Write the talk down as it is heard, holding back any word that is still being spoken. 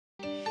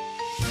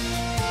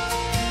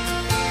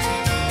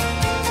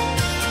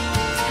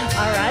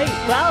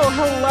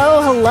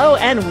Hello,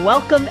 and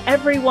welcome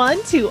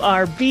everyone to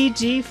our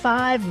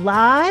BG5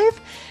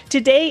 Live.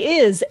 Today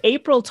is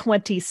April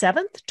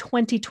 27th,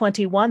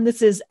 2021.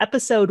 This is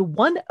episode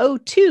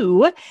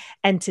 102.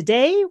 And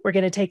today we're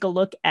going to take a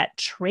look at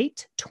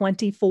trait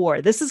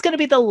 24. This is going to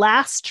be the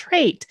last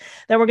trait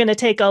that we're going to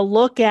take a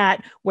look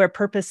at where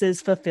purpose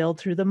is fulfilled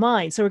through the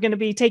mind. So we're going to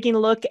be taking a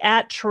look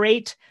at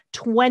trait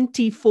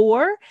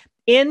 24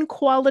 in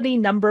quality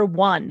number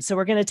 1. So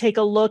we're going to take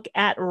a look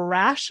at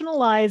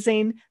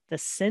rationalizing the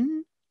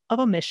sin of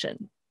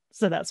omission.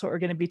 So that's what we're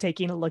going to be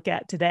taking a look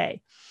at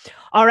today.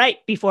 All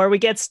right, before we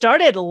get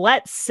started,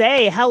 let's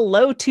say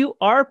hello to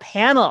our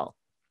panel.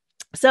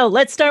 So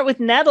let's start with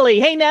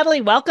Natalie. Hey,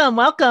 Natalie,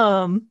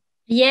 welcome.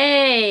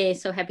 Yay,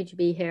 so happy to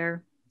be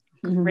here.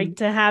 Great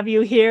to have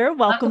you here.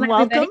 Welcome.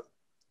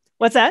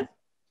 What's that?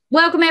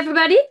 Welcome,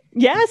 everybody.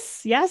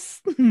 Yes.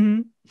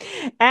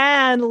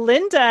 And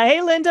Linda.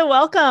 Hey, Linda,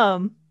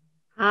 welcome.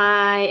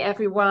 Hi,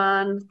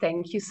 everyone.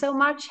 Thank you so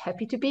much.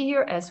 Happy to be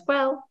here as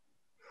well.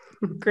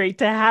 Great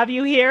to have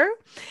you here.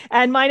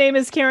 And my name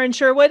is Karen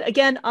Sherwood.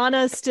 Again,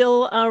 Anna's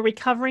still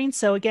recovering.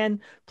 So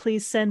again,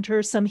 please send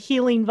her some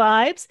healing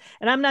vibes.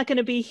 And I'm not going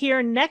to be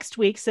here next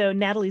week. So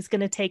Natalie's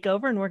going to take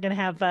over and we're going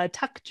to have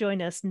Tuck join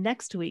us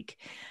next week.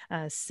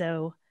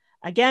 So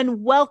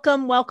again,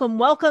 welcome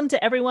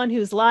to everyone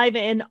who's live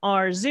in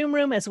our Zoom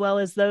room, as well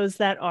as those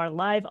that are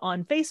live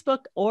on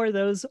Facebook or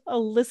those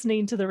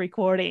listening to the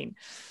recording.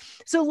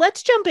 So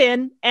let's jump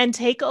in and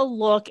take a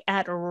look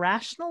at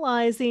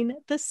rationalizing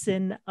the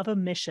sin of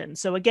omission.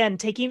 So again,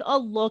 taking a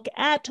look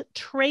at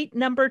trait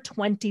number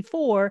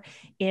 24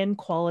 in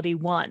quality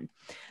 1.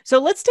 So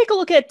let's take a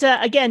look at,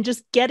 again,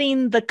 just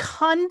getting the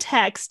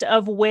context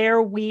of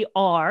where we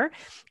are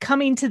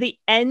coming to the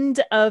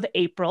end of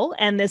April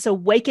and this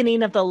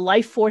awakening of the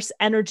life force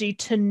energy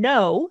to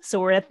know. So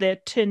we're at the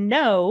to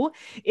know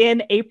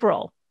in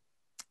April.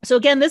 So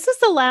again, this is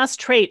the last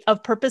trait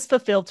of purpose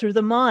fulfilled through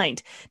the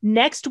mind.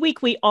 Next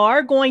week, we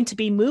are going to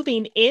be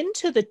moving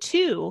into the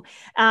 2,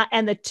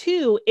 and the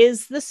 2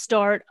 is the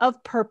start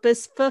of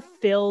purpose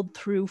fulfilled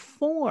through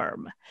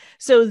form.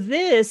 So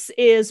this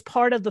is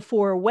part of the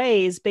 4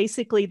 ways,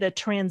 basically the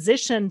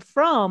transition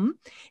from,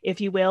 if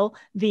you will,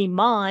 the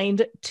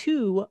mind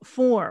to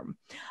form.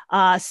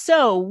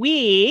 So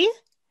we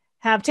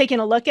have taken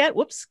a look at,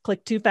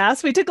 clicked too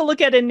fast. We took a look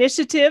at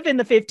initiative in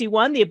the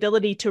 51, the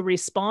ability to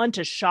respond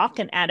to shock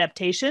and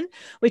adaptation.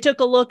 We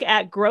took a look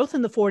at growth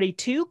in the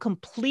 42,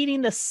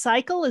 completing the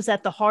cycle is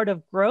at the heart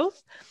of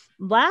growth.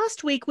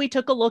 Last week, we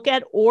took a look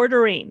at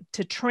ordering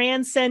to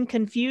transcend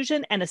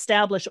confusion and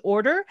establish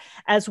order,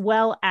 as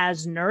well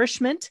as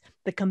nourishment,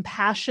 the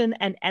compassion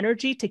and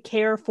energy to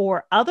care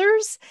for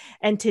others.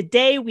 And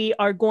today we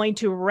are going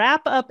to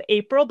wrap up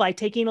April by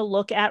taking a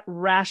look at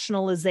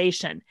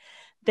rationalization.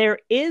 There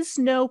is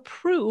no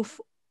proof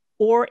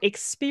or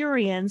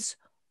experience,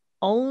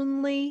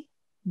 only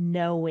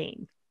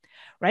knowing,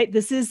 right?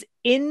 This is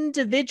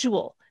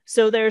individual.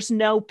 So there's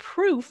no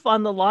proof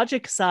on the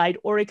logic side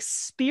or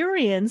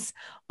experience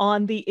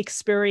on the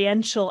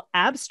experiential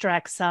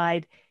abstract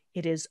side.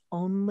 It is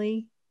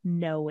only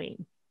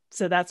knowing.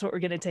 So that's what we're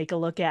going to take a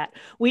look at.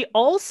 We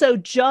also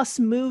just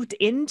moved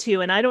into,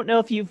 and I don't know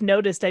if you've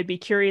noticed, I'd be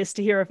curious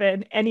to hear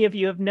if any of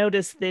you have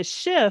noticed this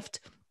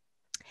shift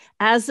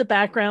as the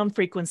background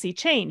frequency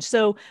changed.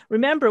 So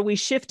remember, we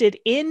shifted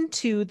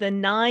into the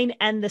 9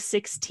 and the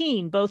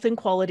 16, both in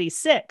quality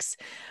 6,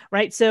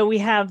 right? So we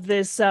have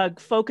this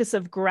focus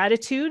of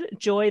gratitude,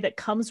 joy that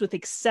comes with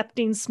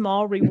accepting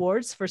small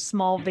rewards for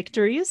small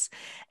victories,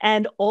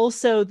 and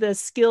also the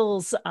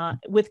skills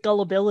with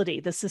gullibility,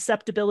 the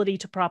susceptibility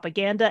to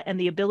propaganda, and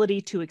the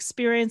ability to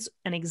experience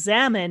and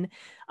examine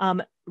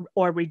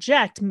or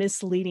reject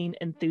misleading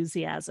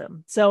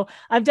enthusiasm. So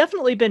I've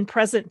definitely been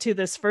present to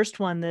this first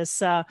one,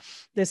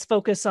 this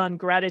focus on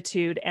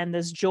gratitude and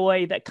this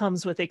joy that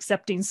comes with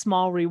accepting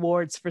small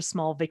rewards for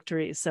small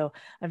victories. So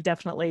I've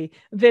definitely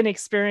been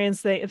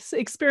experiencing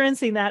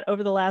that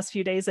over the last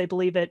few days. I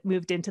believe it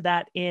moved into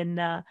that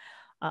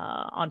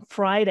on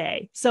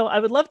Friday. So I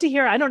would love to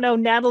hear, I don't know,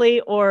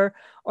 Natalie or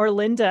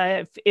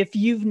Linda, if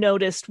you've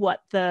noticed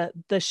what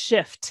the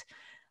shift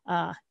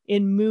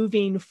in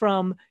moving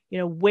from,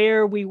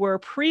 where we were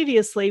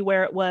previously,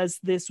 where it was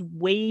this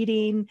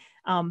waiting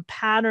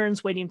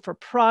patterns, waiting for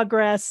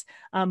progress,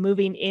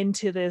 moving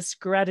into this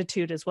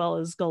gratitude as well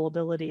as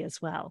gullibility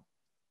as well.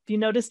 Have you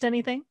noticed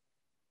anything?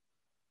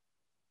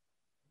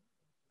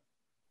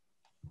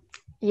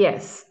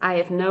 Yes, I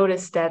have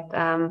noticed that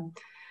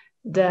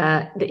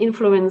the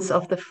influence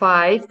of the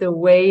 5, the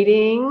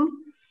waiting,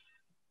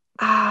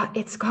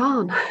 it's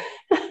gone.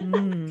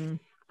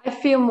 I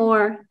feel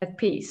more at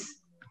peace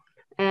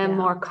and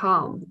more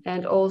calm.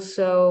 And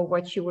also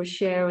what you were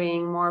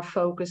sharing, more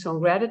focus on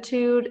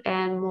gratitude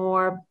and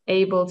more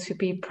able to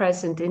be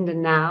present in the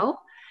now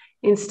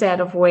instead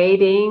of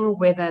waiting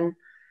with an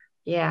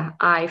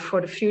eye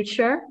for the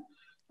future.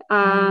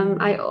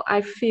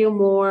 I feel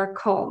more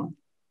calm.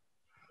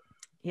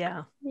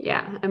 Yeah,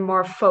 and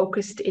more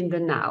focused in the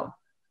now.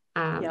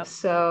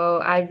 So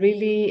I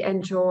really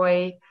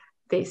enjoy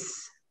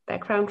this.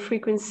 background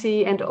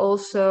frequency, and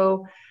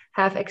also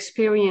have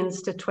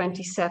experienced the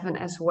 27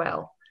 as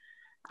well.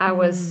 I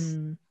was,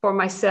 for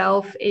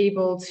myself,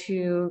 able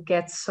to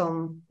get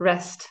some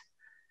rest.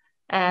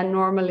 And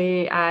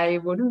normally I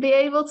wouldn't be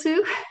able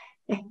to,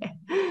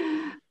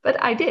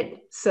 but I did.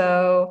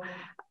 So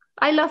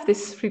I love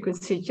this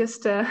frequency.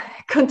 Just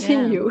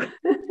continue.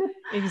 Yeah.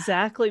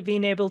 Exactly.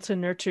 Being able to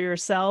nurture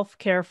yourself,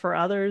 care for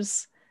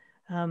others.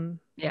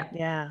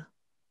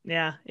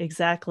 Yeah,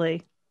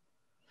 exactly.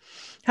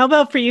 How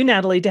about for you,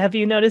 Natalie? Have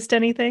you noticed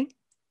anything?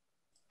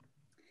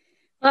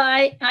 Well,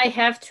 I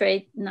have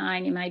trait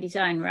 9 in my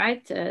design,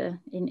 right?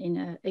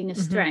 In a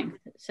strength.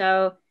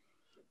 So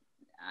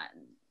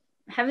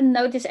I haven't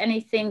noticed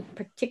anything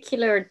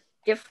particular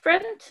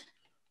different,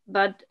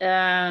 but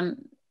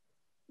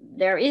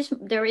there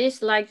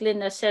is, like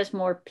Linda says,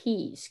 more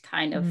peace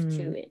kind of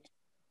to it.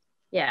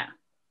 Yeah.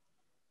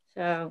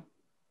 So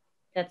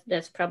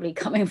that's probably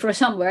coming from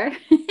somewhere.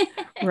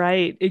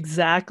 Right,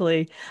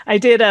 exactly. I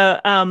did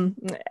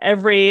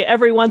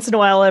every once in a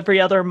while,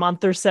 every other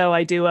month or so,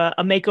 I do a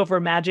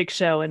makeover magic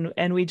show,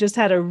 and we just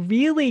had a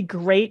really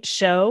great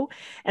show,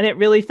 and it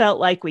really felt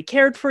like we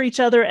cared for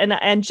each other,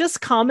 and just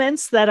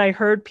comments that I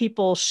heard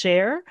people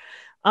share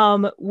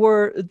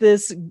were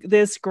this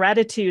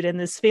gratitude and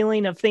this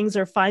feeling of things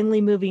are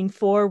finally moving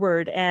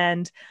forward,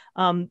 and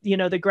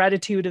the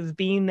gratitude of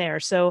being there.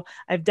 So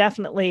I've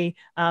definitely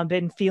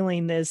been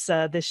feeling this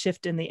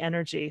shift in the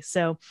energy.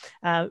 So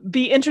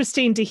be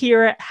interesting to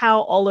hear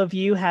how all of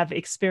you have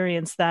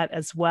experienced that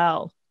as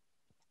well.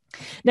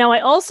 Now,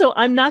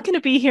 I'm not going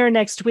to be here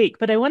next week,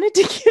 but I wanted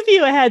to give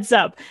you a heads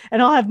up,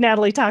 and I'll have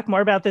Natalie talk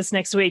more about this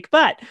next week.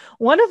 But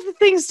one of the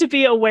things to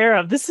be aware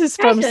of, this is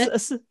from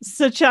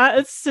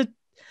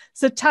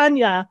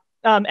Satanya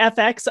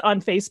FX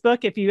on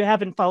Facebook. If you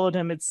haven't followed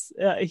him,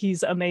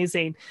 he's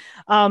amazing.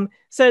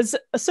 Says,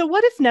 so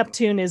what if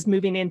Neptune is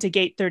moving into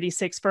gate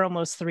 36 for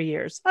almost 3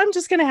 years? I'm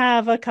just going to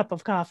have a cup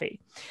of coffee.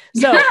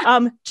 So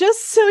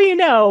just so you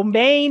know,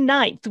 May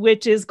 9th,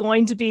 which is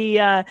going to be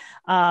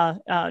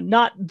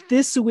not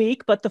this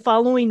week, but the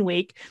following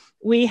week,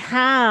 we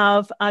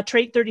have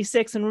trait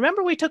 36. And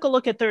remember, we took a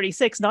look at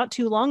 36 not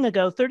too long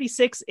ago.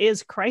 36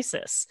 is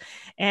crisis.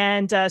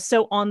 And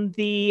so on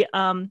the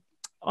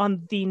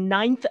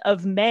 9th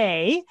of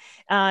May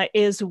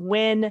is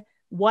when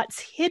what's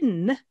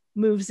hidden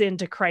moves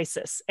into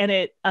crisis. And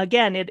it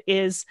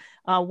is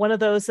one of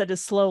those that is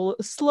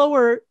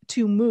slower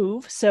to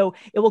move. So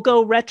it will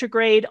go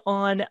retrograde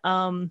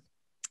on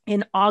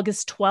in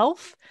August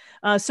 12th.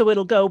 So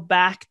it'll go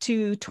back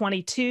to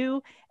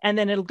 22, and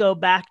then it'll go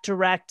back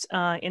direct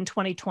in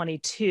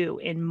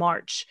 2022 in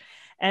March.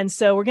 And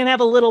so we're going to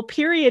have a little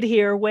period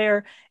here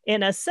where,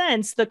 in a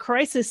sense, the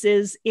crisis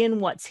is in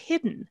what's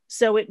hidden.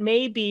 So it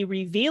may be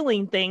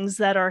revealing things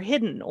that are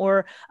hidden,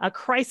 or a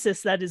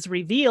crisis that is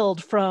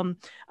revealed from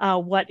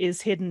what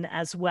is hidden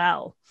as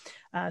well.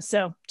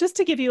 So just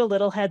to give you a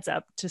little heads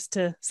up,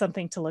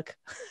 something to look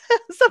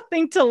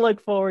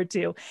forward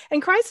to.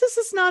 And crisis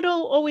is not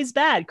always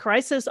bad.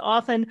 Crisis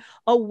often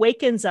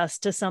awakens us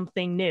to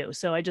something new.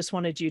 So I just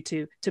wanted you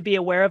to be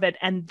aware of it.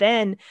 And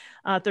then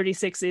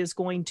 36 is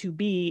going to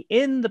be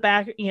in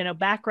the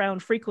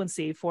background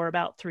frequency for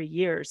about 3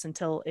 years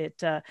until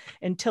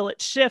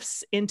it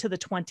shifts into the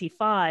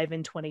 25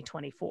 in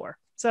 2024.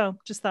 So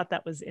just thought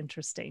that was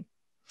interesting.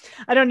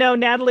 I don't know,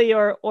 Natalie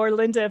or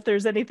Linda, if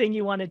there's anything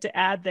you wanted to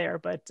add there,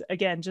 but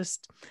again,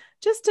 just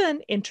an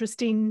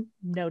interesting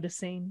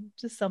noticing,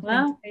 just something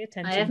to pay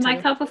attention to. I have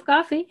my cup of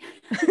coffee.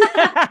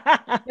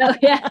 So,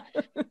 yeah,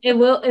 it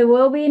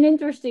will be an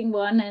interesting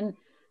one, and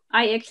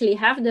I actually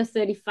have the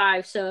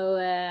 35, so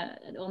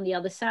on the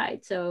other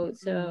side,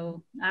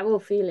 so I will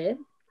feel it.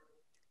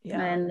 Yeah,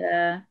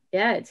 and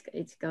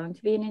it's going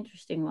to be an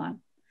interesting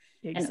one.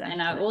 Exactly.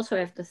 And I also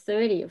have the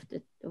 30 of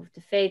the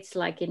fates,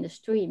 like in the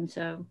stream,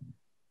 so.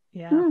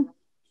 Yeah.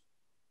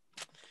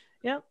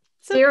 Yep.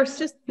 So cheers.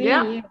 Just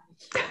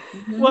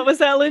What was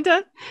that,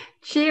 Linda?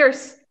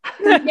 Cheers.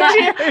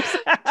 Cheers.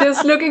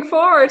 Just looking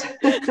forward.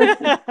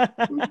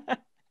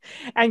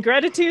 And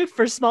gratitude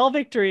for small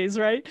victories,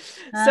 right?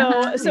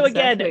 So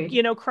again,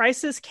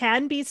 crisis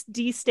can be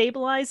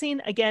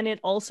destabilizing. Again, it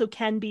also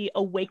can be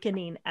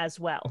awakening as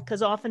well,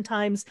 because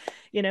oftentimes,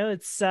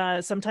 it's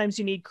sometimes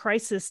you need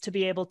crisis to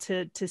be able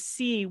to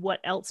see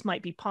what else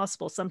might be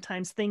possible.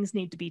 Sometimes things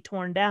need to be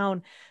torn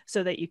down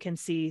so that you can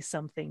see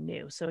something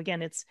new. So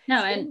again, it's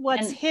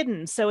what's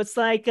hidden. So it's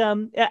like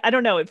I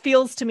don't know. It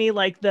feels to me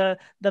like the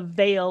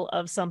veil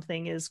of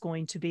something is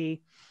going to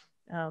be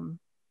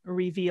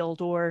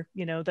revealed, or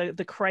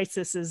the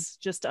crisis is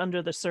just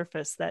under the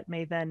surface that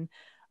may then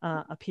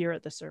appear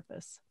at the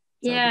surface.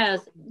 Yes,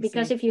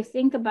 because if you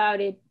think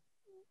about it,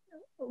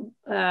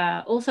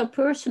 also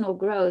personal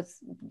growth,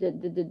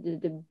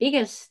 the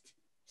biggest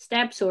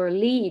steps or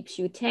leaps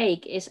you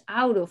take is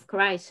out of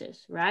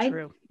crisis, right?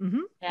 True.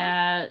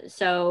 Mm-hmm.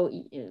 So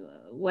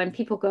when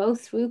people go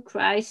through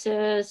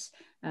crisis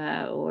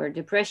or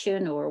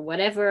depression or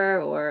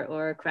whatever,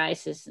 or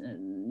crisis,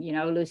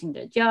 losing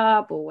their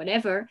job or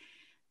whatever,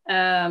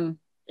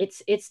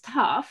 it's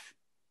tough,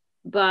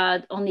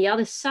 But on the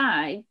other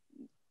side,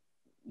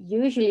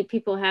 usually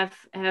people have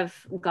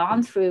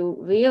gone through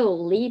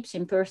real leaps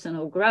in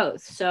personal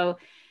growth. So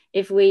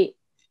if we,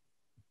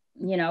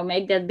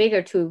 make that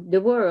bigger to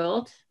the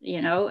world,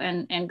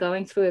 and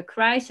going through a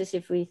crisis,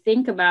 if we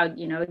think about,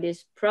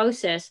 this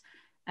process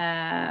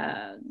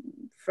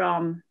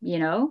from,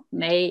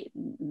 May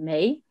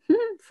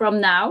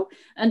from now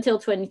until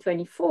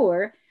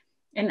 2024.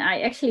 And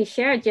I actually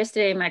shared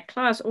yesterday in my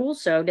class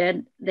also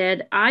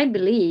that I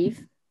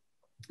believe,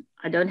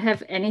 I don't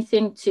have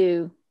anything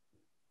to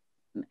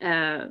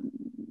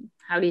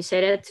how do you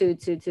say that,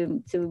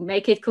 to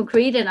make it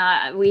concrete,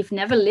 and we've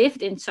never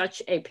lived in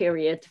such a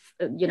period.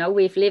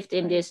 We've lived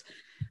in this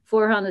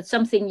 400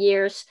 something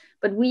years,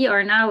 but we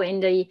are now in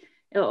the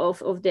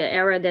of the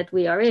era that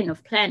we are in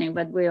of planning,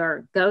 but we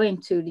are going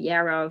to the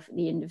era of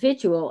the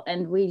individual,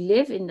 and we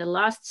live in the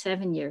last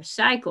 7-year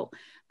cycle.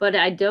 But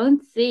I don't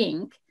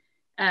think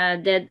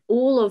that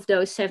all of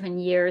those 7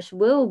 years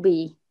will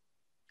be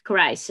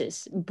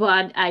crisis.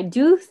 But I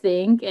do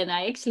think, and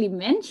I actually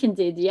mentioned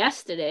it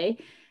yesterday,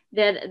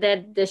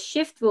 that the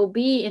shift will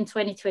be in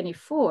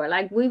 2024.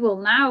 Like, we will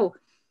now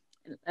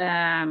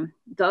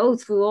go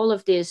through all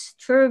of this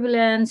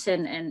turbulence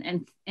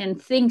and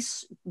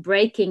things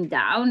breaking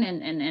down,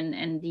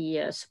 and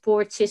the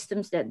support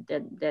systems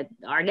that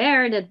are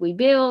there, that we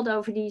build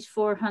over these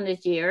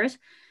 400 years.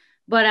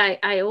 But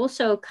I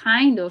also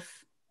kind of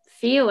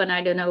feel, and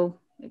I don't know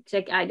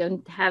exactly, I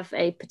don't have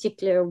a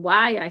particular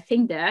why I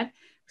think that.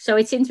 So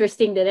it's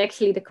interesting that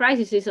actually the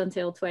crisis is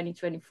until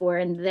 2024,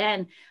 and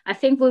then I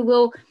think we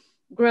will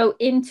grow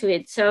into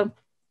it. So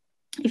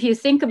if you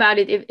think about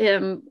it,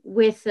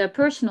 with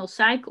personal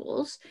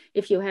cycles,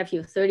 if you have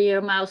your 30-year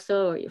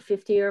milestone or your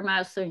 50-year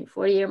milestone, your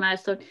 40-year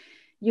milestone,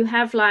 you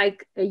have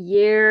like a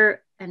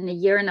year and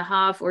a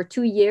half or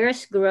 2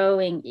 years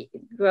growing,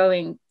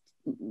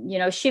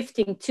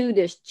 shifting to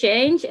this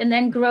change and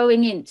then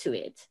growing into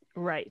it.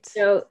 Right.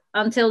 So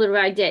until the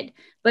right date.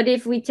 But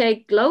if we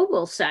take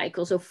global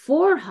cycles of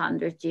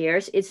 400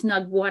 years, it's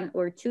not 1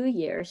 or 2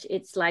 years.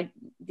 It's like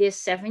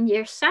this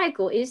 7-year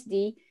cycle is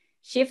the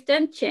shift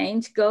and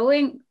change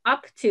going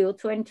up till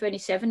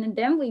 2027, and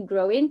then we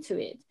grow into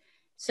it.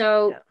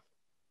 So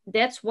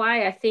that's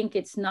why I think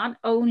it's not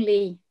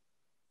only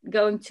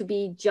going to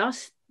be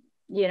just,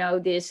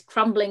 this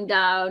crumbling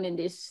down and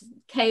this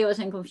chaos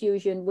and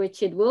confusion,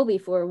 which it will be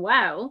for a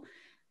while,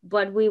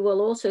 but we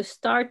will also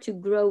start to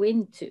grow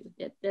into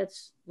that.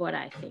 That's what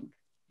I think.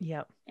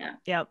 Yep. Yeah.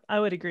 Yep. I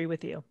would agree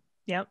with you.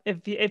 Yep.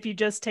 If you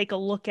just take a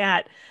look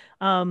at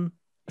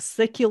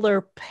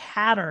secular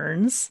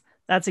patterns,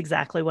 that's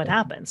exactly what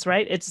happens,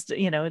 right? It's,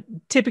 it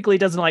typically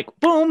doesn't like,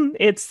 boom,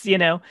 it's,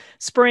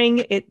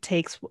 spring. It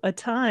takes a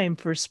time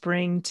for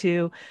spring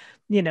to,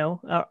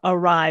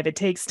 arrive. It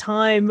takes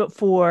time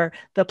for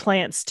the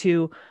plants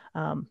to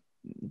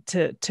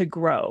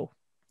grow,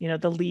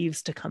 the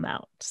leaves to come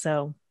out.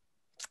 So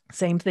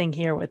same thing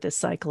here with this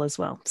cycle as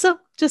well. So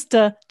just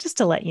to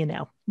let you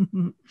know.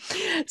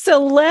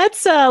 So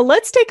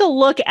let's take a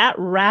look at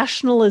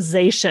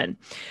rationalization.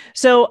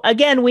 So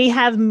again, we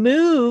have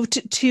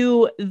moved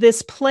to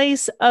this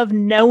place of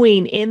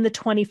knowing in the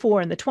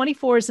 24, and the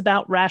 24 is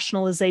about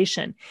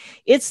rationalization.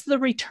 It's the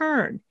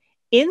return.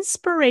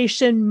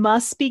 Inspiration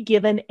must be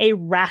given a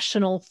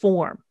rational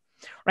form.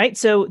 Right.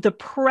 So the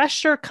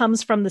pressure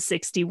comes from the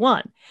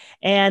 61,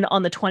 and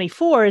on the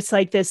 24, it's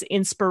like this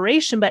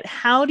inspiration, but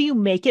how do you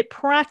make it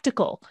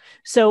practical?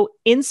 So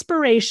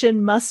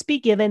inspiration must be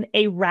given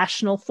a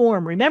rational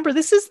form. Remember,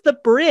 this is the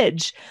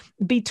bridge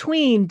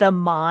between the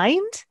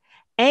mind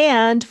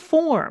and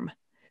form.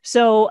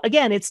 So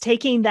again, it's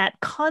taking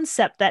that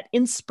concept, that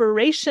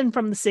inspiration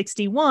from the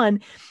 61,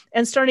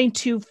 and starting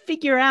to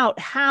figure out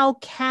how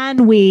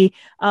can we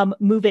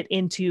move it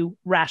into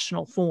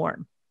rational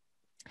form.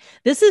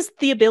 This is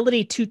the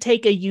ability to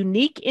take a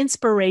unique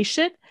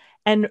inspiration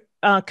and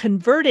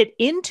convert it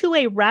into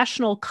a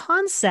rational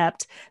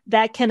concept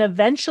that can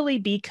eventually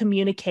be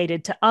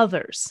communicated to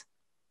others.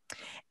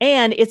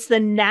 And it's the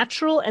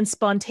natural and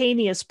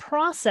spontaneous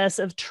process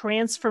of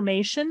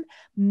transformation,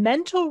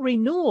 mental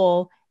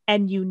renewal,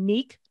 and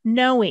unique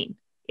knowing.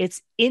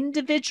 It's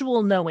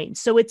individual knowing,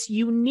 so it's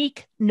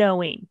unique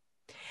knowing.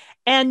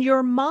 And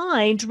your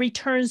mind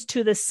returns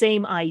to the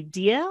same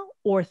idea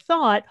or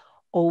thought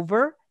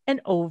over and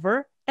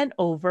over and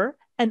over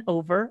and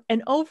over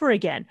and over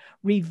again,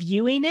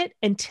 reviewing it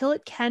until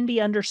it can be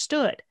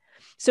understood.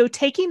 So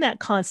taking that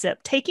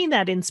concept, taking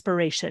that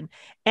inspiration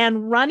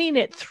and running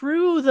it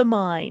through the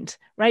mind,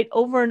 right,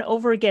 over and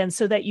over again,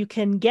 so that you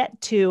can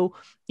get to,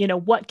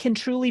 what can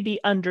truly be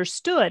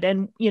understood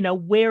and,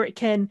 where it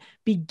can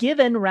be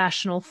given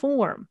rational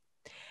form.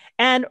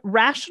 And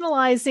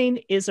rationalizing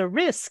is a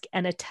risk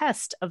and a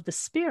test of the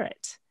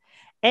spirit.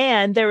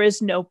 And there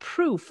is no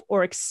proof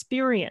or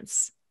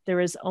experience. There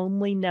is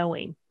only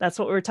knowing. That's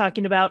what we were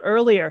talking about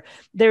earlier.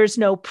 There's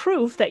no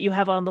proof that you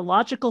have on the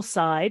logical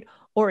side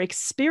or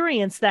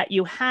experience that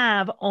you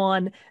have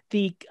on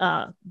the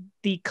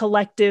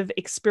collective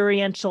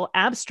experiential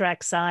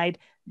abstract side.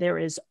 There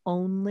is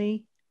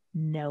only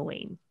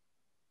knowing.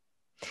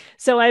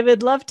 So I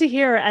would love to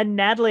hear, and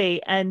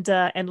Natalie and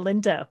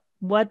Linda,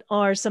 what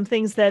are some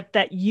things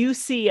that you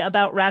see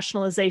about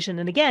rationalization?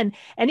 And again,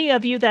 any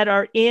of you that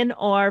are in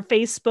our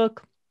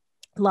Facebook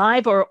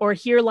live or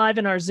here live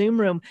in our Zoom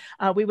room,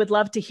 we would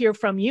love to hear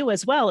from you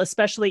as well,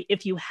 especially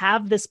if you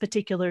have this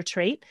particular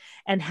trait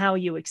and how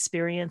you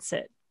experience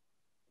it.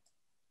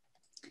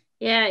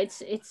 Yeah,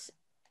 it's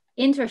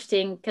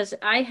interesting because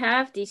I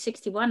have the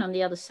 61 on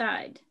the other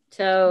side.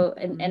 So,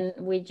 and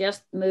we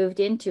just moved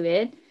into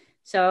it.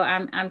 So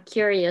I'm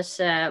curious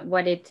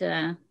what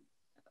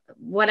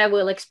I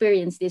will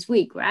experience this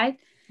week, right?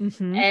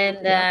 Mm-hmm.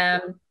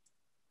 And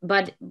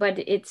but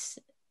it's,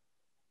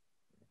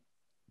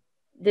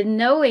 the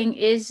knowing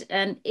is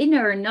an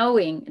inner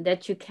knowing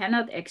that you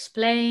cannot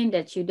explain,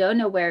 that you don't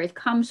know where it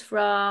comes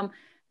from,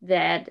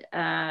 that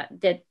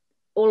that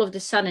all of the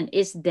sudden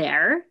is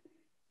there,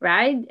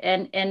 right?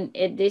 And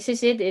this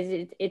is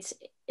it's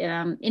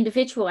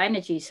individual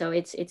energy, so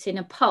it's in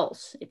a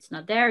pulse. It's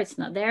not there, it's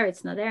not there,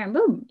 it's not there, and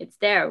boom, it's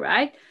there,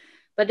 right?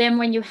 But then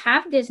when you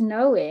have this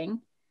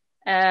knowing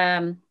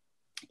in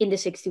the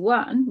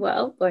 61,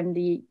 well, when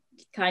the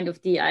kind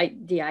of the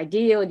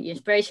idea or the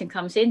inspiration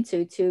comes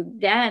into, to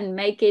then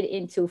make it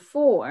into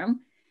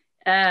form,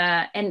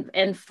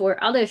 and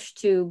for others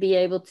to be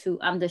able to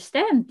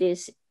understand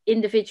this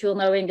individual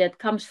knowing that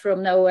comes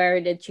from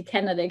nowhere, that you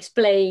cannot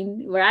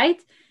explain,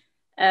 right?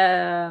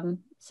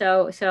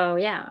 So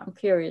yeah, I'm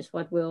curious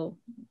what will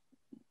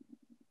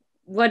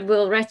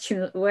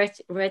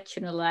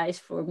rationalize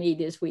for me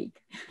this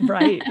week.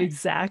 Right,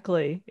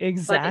 exactly.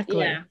 But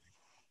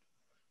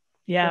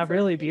yeah,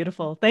 really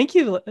beautiful. Thank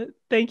you,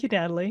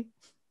 Natalie.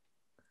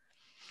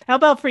 How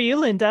about for you,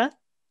 Linda?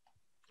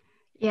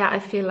 Yeah, I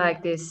feel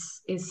like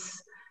this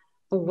is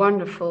a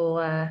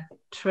wonderful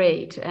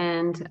trait,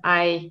 and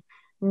I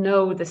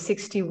know the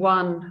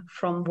 61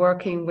 from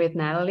working with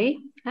Natalie.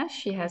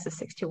 She has a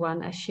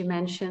 61, as she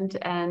mentioned,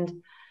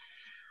 and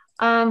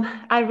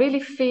I really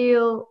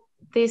feel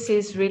this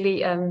is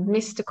really a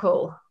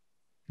mystical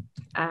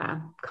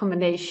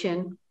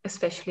combination,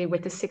 especially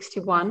with the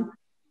 61.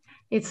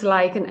 It's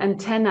like an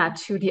antenna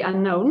to the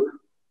unknown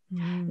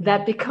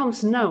that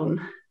becomes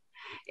known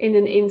in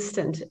an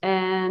instant.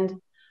 And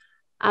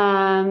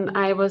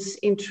I was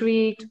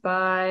intrigued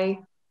by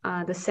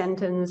the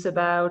sentence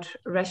about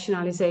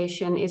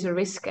rationalization is a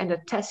risk and a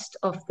test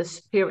of the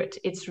spirit.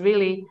 It's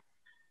really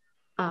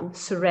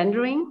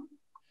surrendering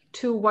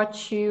to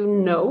what you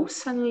know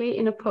suddenly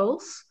in a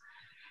pulse,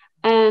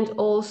 and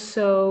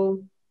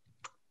also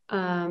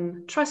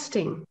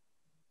trusting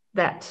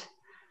that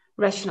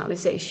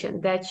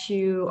rationalization, that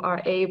you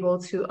are able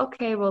to,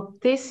 okay, well,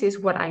 this is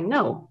what I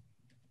know.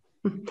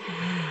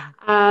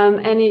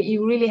 And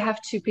you really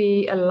have to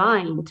be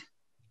aligned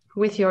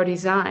with your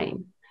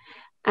design,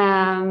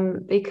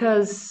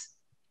 because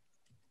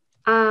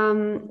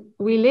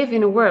we live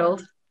in a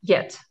world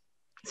yet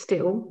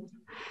still,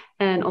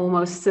 and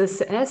almost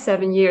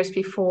 7 years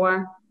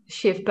before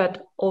shift,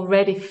 but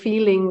already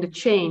feeling the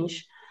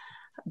change,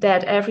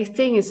 that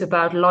everything is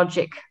about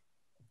logic.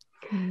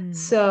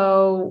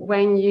 So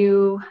when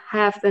you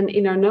have an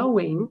inner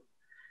knowing,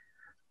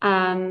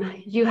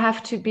 you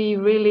have to be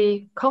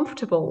really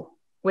comfortable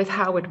with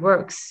how it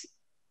works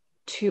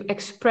to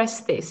express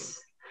this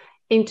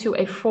into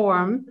a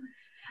form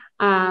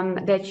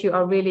that you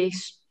are really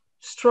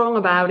strong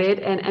about it,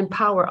 and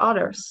empower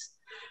others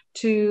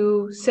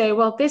to say,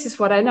 well, this is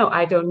what I know.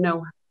 I don't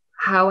know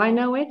how I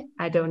know it.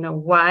 I don't know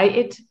why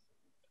it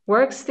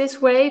works this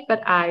way,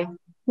 but I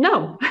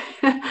know.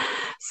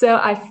 So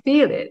I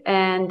feel it.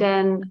 And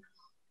then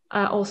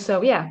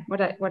also, yeah,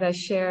 what I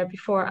shared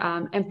before,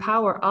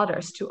 empower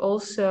others to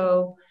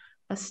also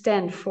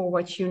stand for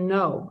what you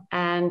know,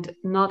 and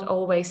not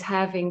always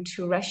having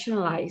to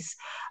rationalize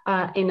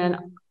in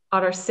an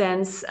other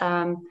sense,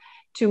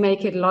 to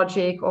make it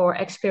logic or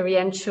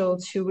experiential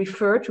to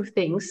refer to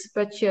things,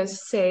 but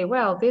just say,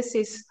 well, this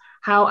is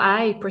how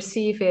I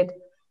perceive it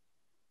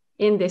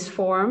in this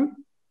form,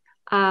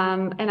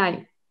 and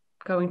I'm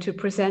going to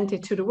present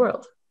it to the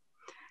world.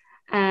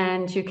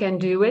 And you can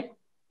do it.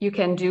 You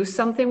can do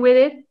something with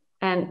it,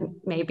 and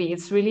maybe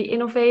it's really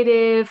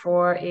innovative,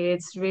 or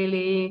it's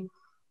really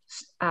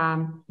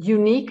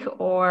unique,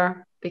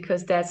 or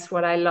because that's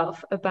what I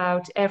love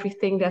about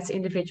everything that's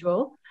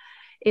individual.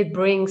 It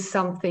brings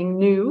something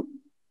new,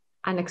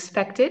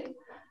 unexpected.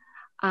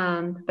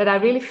 But I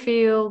really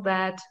feel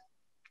that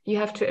you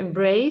have to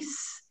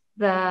embrace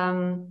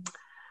the,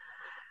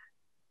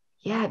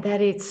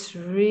 that it's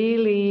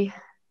really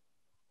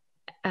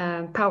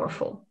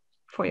powerful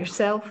for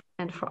yourself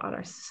and for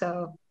others.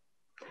 So,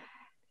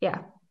 yeah.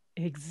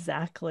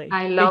 Exactly.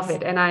 I love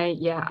it. And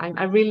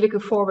I'm really looking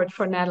forward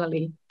for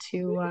Natalie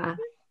to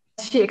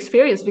she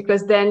experienced,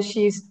 because then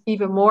she's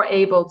even more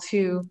able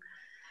to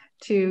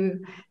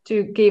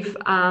give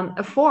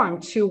a form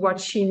to what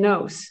she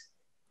knows.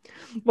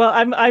 Well,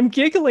 I'm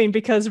giggling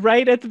because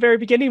right at the very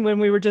beginning, when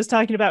we were just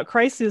talking about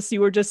crisis,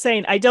 you were just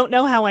saying, I don't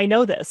know how I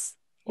know this,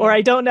 or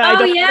I don't know, I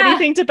don't have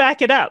anything to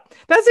back it up.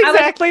 That's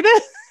exactly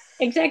this.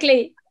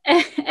 Exactly.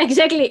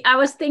 Exactly. I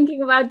was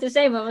thinking about the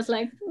same. I was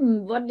like,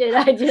 what did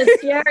I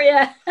just share?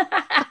 Yeah.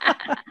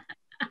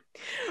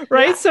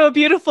 Right. Yeah. So a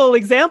beautiful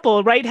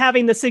example, right?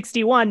 Having the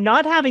 61,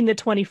 not having the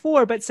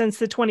 24, but since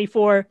the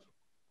 24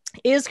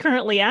 is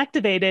currently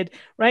activated,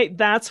 right?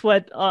 That's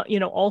what,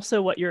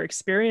 also what you're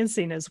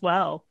experiencing as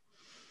well.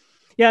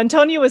 Yeah.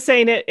 Antonia was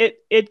saying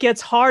it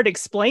gets hard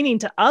explaining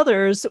to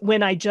others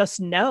when I just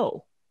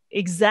know.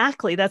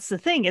 Exactly. That's the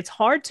thing. It's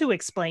hard to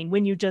explain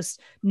when you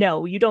just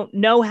know. You don't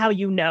know how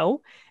you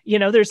know.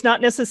 There's not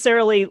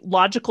necessarily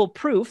logical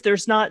proof.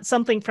 There's not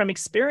something from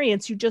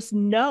experience. You just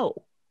know.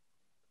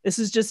 This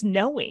is just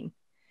knowing.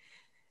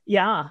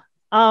 Yeah.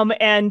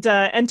 And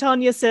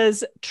Tanya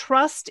says,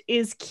 trust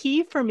is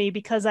key for me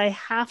because I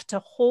have to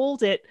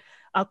hold it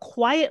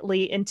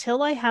quietly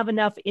until I have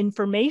enough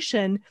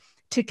information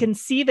to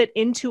conceive it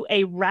into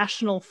a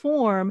rational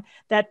form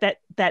that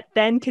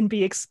then can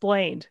be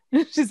explained.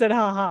 She said,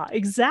 haha,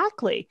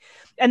 exactly.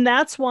 And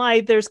that's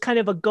why there's kind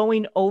of a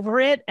going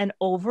over it and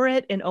over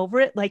it and over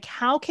it. Like,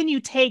 how can you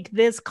take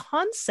this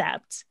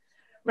concept,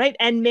 right,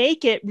 and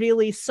make it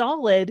really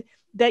solid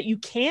that you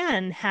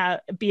can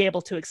be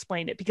able to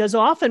explain it? Because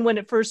often when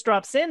it first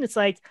drops in, it's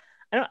like,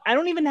 I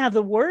don't even have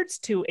the words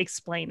to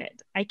explain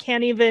it. I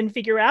can't even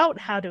figure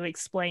out how to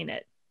explain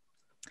it.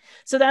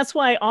 So that's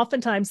why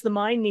oftentimes the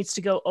mind needs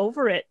to go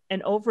over it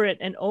and over it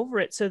and over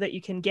it so that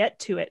you can get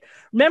to it.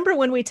 Remember,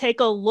 when we take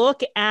a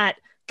look at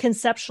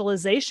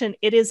conceptualization,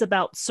 it is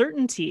about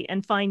certainty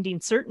and finding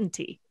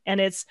certainty. And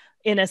it's,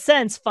 in a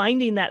sense,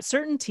 finding that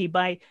certainty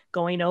by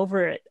going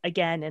over it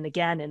again and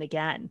again and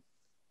again.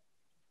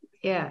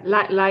 Yeah,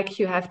 like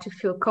you have to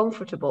feel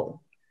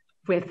comfortable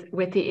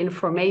with the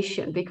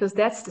information, because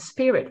that's the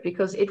spirit,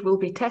 because it will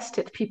be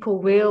tested.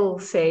 People will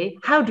say,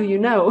 how do you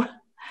know?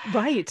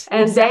 Right.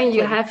 And exactly. then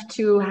you have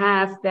to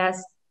have that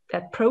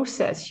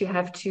process. You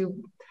have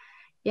to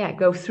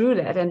go through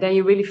that, and then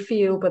you really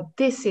feel, but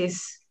this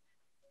is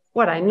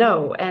what I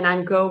know, and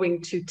I'm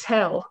going to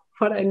tell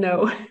what I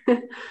know.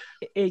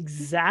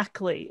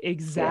 Exactly.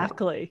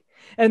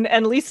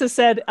 And Lisa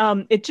said,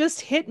 it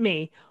just hit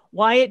me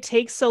why it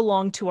takes so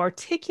long to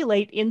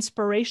articulate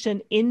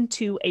inspiration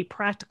into a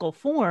practical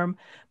form.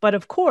 But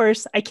of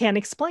course, I can't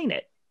explain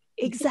it.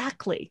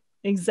 Exactly.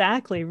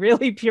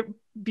 Really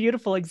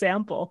beautiful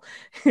example.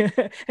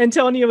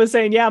 Antonia was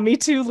saying, yeah, me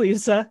too,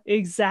 Lisa.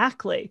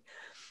 Exactly.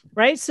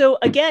 Right. So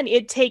again,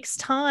 it takes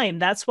time.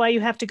 That's why you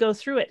have to go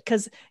through it,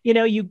 because,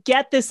 you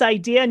get this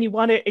idea and you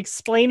want to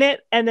explain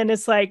it. And then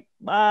it's like,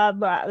 blah,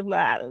 blah,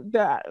 blah,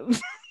 blah.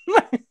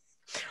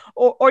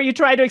 or you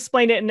try to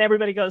explain it and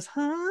everybody goes,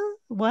 huh?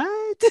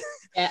 What?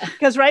 Yeah.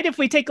 Because, right, if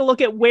we take a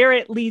look at where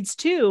it leads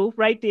to,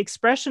 right, the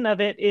expression of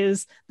it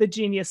is the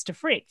genius to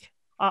freak.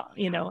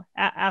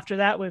 After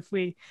that, if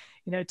we,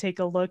 take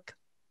a look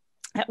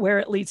at where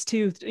it leads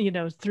to,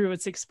 through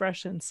its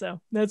expression.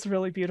 So that's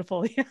really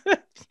beautiful.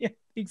 Yeah,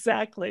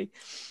 exactly.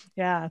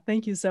 Yeah.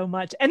 Thank you so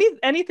much.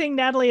 Anything,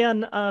 Natalie,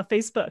 on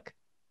Facebook?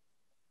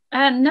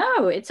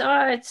 No, it's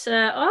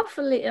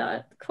awfully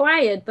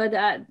quiet,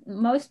 but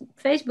most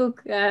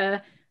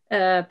Facebook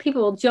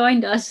people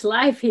joined us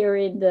live here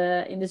in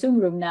the Zoom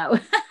room now.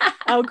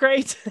 Oh,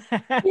 great.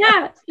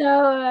 Yeah.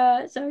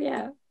 So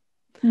yeah.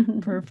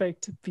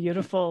 Perfect.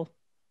 Beautiful.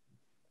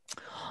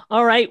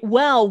 All right.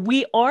 Well,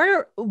 we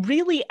are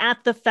really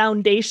at the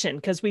foundation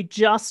because we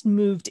just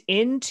moved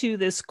into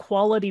this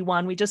quality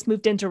one. We just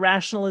moved into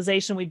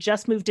rationalization. We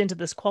just moved into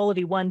this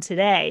quality one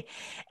today.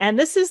 And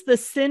this is the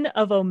sin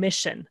of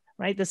omission,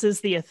 right? This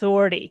is the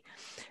authority.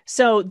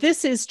 So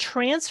this is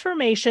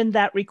transformation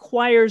that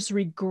requires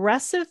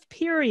regressive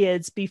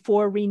periods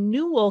before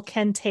renewal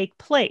can take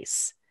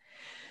place.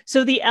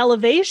 So the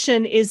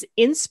elevation is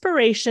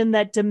inspiration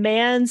that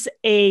demands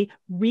a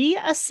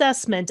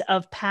reassessment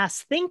of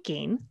past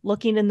thinking,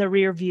 looking in the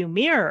rearview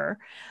mirror,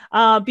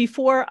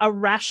 before a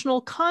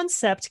rational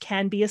concept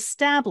can be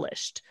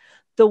established.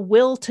 The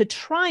will to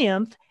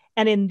triumph,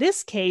 and in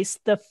this case,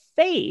 the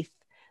faith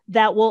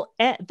that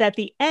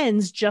the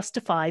ends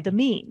justify the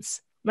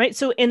means. Right.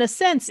 So in a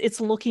sense, it's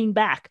looking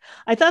back.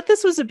 I thought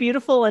this was a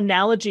beautiful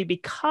analogy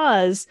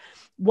because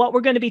what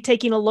we're going to be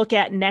taking a look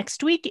at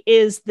next week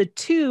is the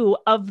two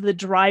of the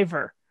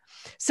driver.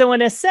 So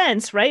in a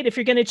sense, right, if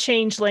you're going to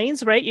change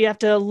lanes, right, you have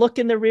to look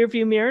in the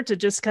rearview mirror to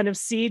just kind of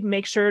see,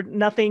 make sure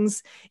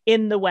nothing's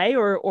in the way,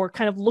 or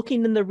kind of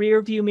looking in the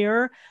rearview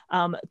mirror,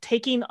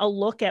 taking a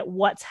look at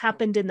what's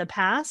happened in the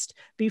past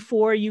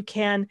before you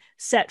can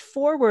set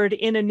forward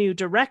in a new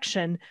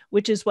direction,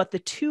 which is what the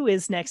two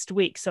is next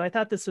week. So I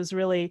thought this was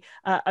really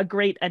a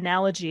great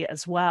analogy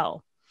as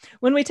well.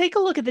 When we take a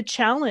look at the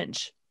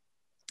challenge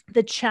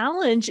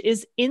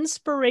is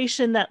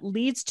inspiration that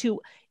leads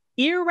to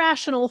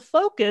irrational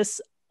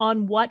focus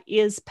on what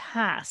is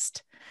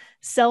past,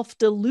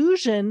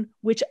 self-delusion,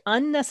 which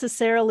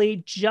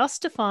unnecessarily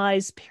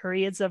justifies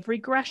periods of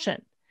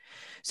regression.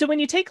 So when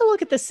you take a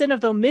look at the sin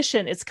of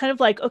omission, it's kind of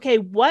like, okay,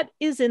 what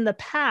is in the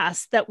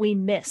past that we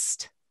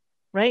missed,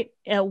 right?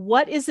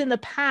 What is in the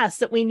past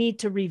that we need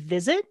to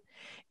revisit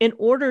in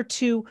order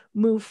to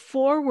move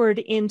forward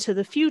into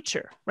the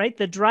future, right?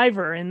 The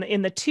driver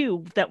in the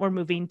tube that we're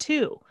moving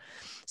to.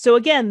 So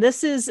again,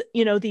 this is,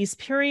 these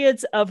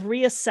periods of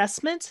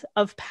reassessment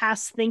of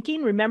past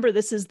thinking. Remember,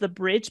 this is the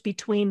bridge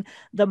between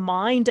the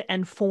mind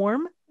and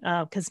form,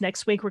 because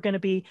next week we're going to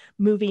be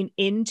moving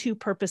into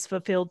purpose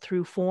fulfilled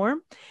through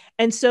form.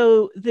 And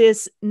so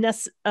this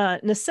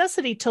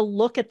necessity to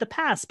look at the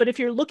past. But if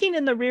you're looking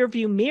in the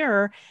rearview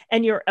mirror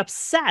and you're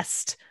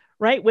obsessed,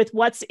 right, with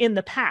what's in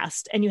the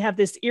past, and you have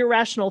this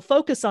irrational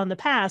focus on the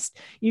past,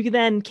 you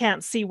then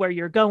can't see where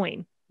you're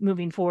going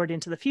moving forward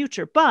into the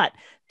future. But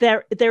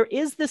there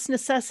is this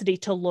necessity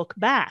to look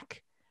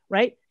back,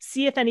 right?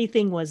 See if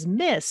anything was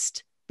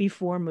missed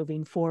before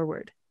moving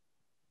forward.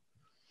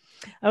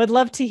 I would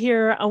love to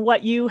hear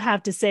what you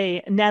have to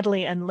say,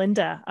 Natalie and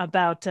Linda,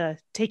 about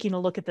taking a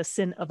look at the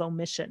sin of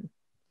omission.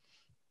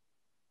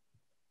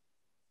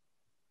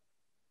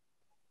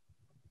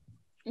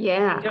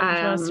 Yeah. Do you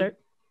want to start?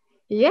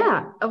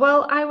 Yeah,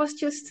 well, I was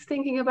just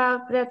thinking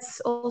about, that's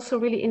also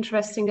really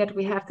interesting that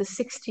we have the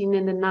 16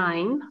 and the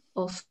 9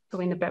 also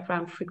in the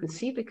background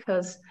frequency,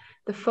 because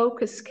the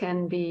focus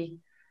can be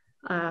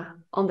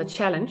on the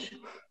challenge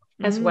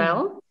as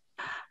well.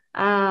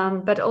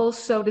 But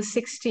also the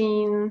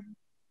 16,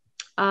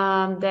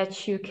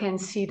 that you can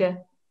see the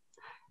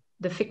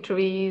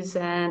victories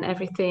and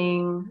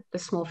everything, the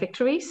small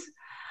victories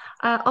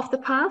of the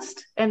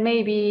past, and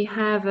maybe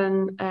have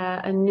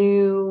a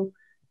new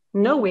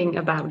knowing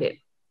about it.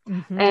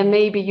 And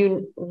maybe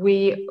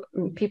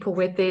people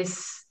with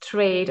this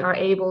trait are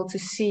able to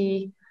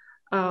see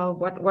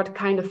what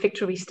kind of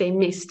victories they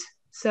missed.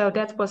 So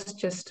that was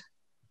just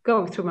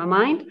going through my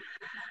mind.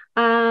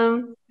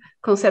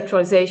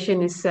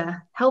 Conceptualization is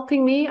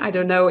helping me. I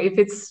don't know if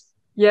it's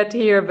yet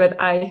here, but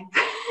I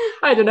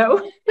don't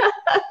know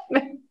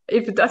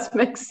if it does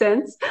make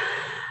sense.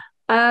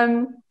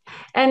 And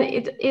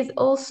it is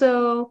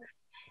also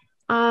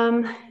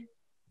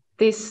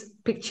this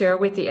picture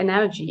with the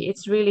analogy.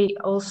 It's really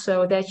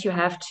also that you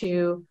have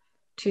to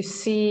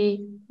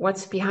see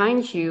what's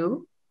behind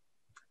you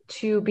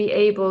to be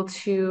able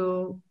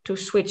to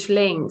switch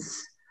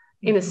lanes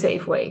in a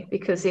safe way,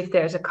 because if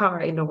there's a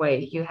car in the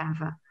way, you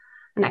have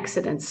an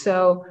accident.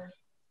 So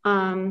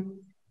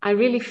I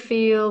really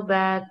feel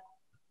that,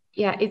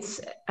 yeah,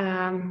 it's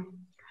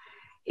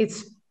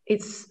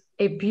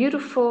a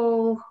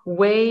beautiful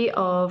way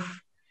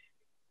of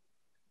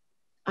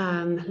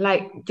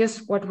like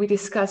just what we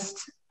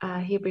discussed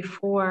here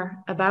before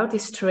about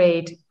this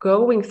trait,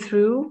 going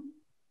through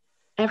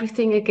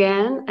everything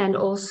again, and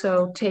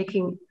also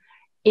taking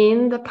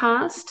in the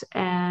past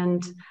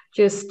and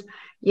just,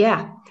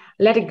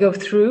 let it go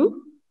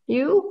through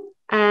you,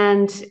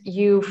 and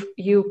you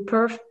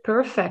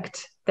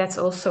perfect. That's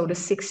also the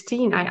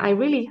 16. I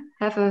really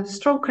have a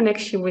strong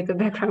connection with the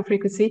background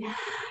frequency.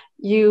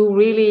 You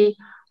really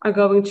are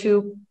going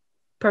to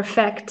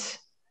perfect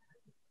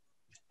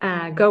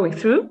going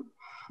through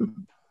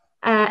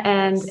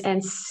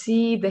and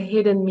see the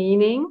hidden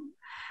meaning.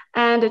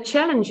 And the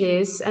challenge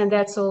is, and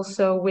that's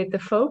also with the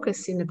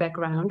focus in the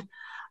background,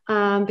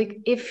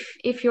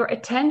 if your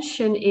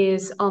attention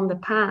is on the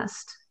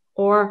past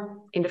or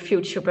in the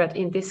future, but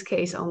in this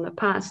case on the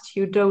past,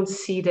 you don't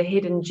see the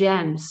hidden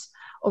gems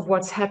of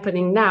what's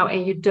happening now,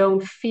 and you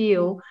don't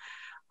feel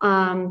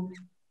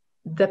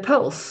the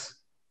pulse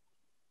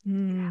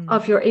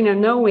of your inner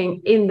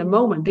knowing in the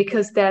moment,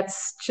 because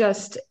that's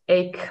just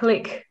a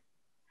click.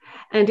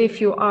 And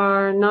if you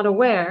are not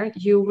aware,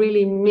 you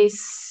really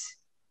miss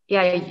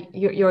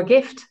your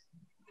gift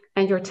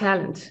and your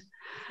talent.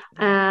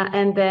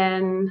 And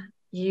then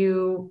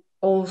you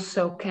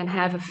also can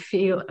have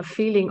a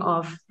feeling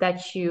of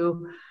that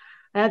you,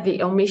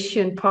 the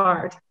omission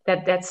part,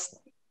 that's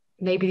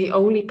maybe the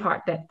only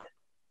part that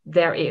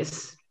there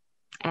is.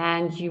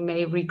 And you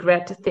may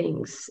regret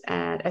things,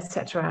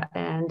 etc.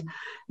 And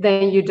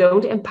then you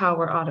don't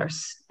empower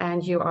others,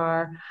 and you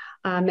are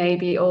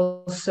maybe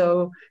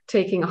also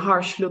taking a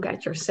harsh look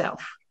at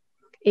yourself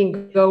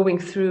in going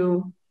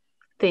through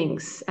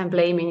things and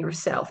blaming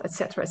yourself,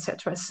 etc.,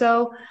 etc.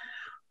 So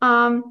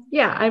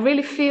I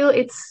really feel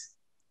it's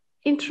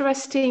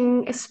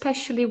interesting,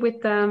 especially with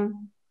the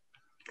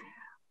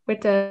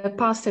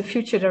past and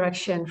future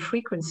direction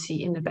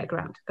frequency in the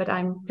background. But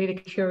I'm really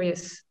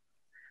curious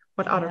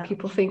what other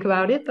people think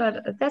about it,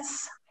 but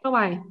that's how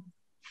I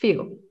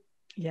feel.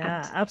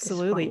 Yeah,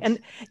 absolutely. And,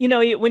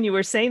 when you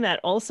were saying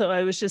that also,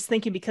 I was just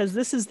thinking, because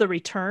this is the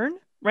return,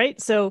 right?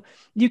 So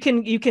you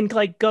can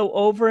like go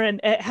over and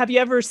have you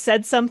ever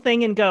said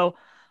something and go,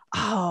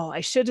 oh,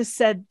 I should have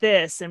said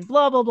this and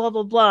blah, blah, blah,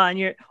 blah, blah.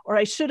 And or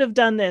I should have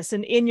done this.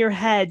 And in your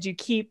head, you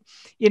keep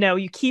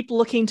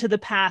looking to the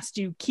past.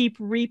 You keep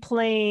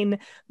replaying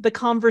the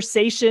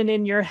conversation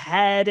in your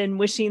head and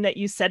wishing that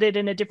you said it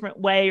in a different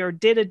way or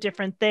did a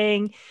different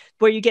thing,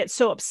 where you get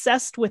so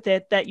obsessed with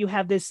it that you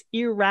have this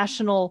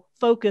irrational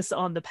focus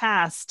on the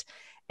past.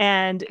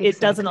 And it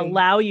doesn't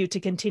allow you to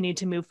continue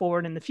to move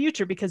forward in the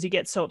future because you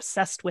get so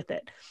obsessed with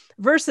it,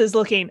 versus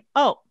looking,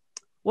 oh,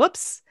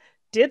 whoops,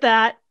 did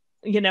that.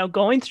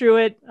 going through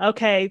it.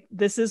 Okay,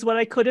 this is what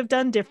I could have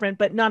done different,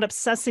 but not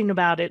obsessing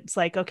about it. It's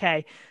like,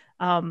 okay,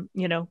 gone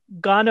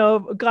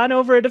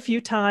over it a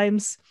few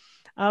times.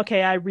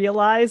 Okay, I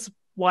realize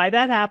why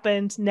that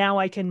happened. Now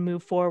I can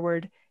move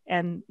forward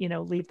and,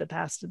 leave the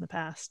past in the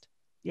past.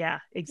 Yeah,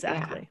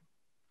 exactly. Yeah.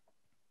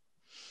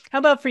 How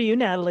about for you,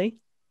 Natalie?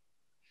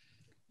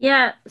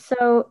 Yeah,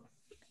 so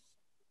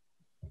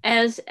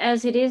as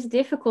it is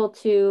difficult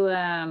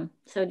to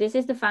so this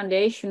is the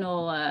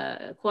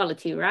foundational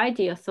quality, right?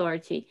 The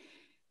authority.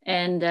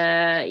 And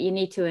you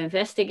need to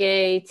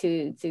investigate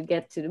to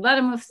get to the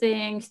bottom of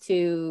things,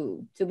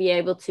 to be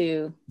able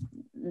to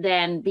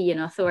then be an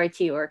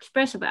authority or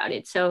express about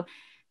it. So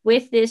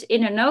with this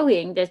inner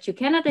knowing that you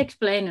cannot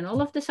explain and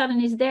all of a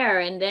sudden is there,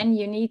 and then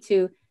you need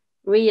to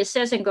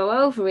reassess and go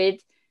over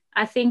it.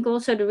 I think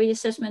also the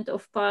reassessment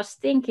of past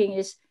thinking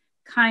is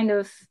kind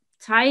of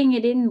tying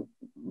it in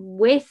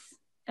with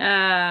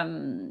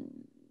the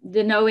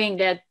knowing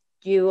that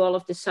you all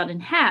of a sudden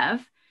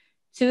have,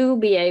 to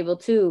be able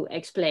to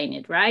explain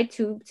it, right?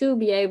 To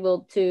be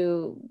able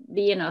to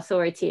be an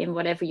authority in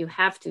whatever you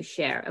have to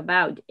share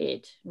about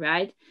it,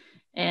 right?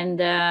 And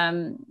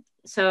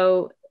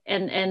so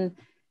and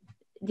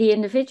the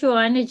individual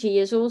energy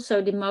is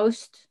also the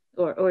most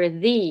or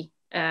the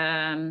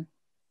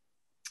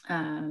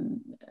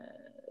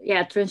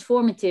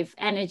transformative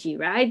energy,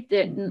 right?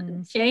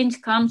 The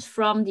change comes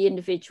from the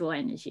individual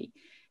energy,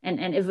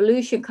 and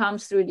evolution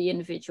comes through the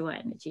individual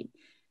energy.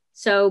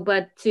 So,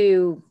 but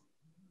to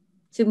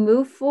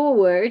move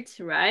forward,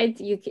 right?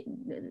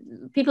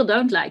 People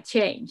don't like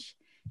change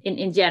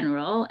in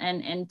general,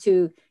 and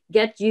to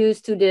get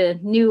used to the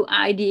new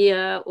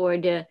idea or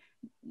the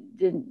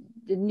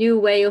new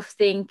way of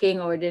thinking,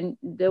 or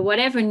the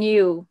whatever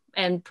new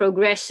and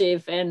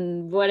progressive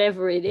and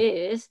whatever it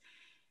is,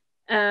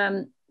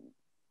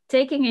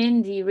 taking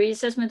in the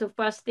reassessment of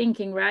past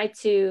thinking, right?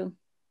 To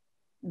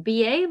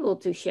be able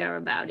to share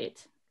about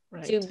it,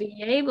 right. To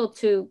be able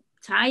to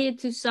tie it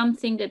to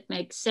something that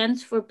makes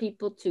sense for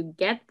people to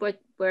get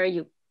where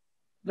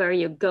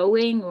you're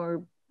going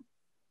or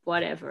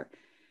whatever.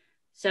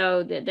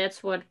 So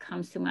that's what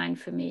comes to mind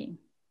for me.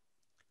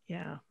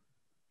 Yeah,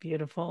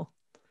 beautiful.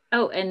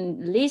 Oh,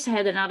 and Lisa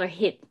had another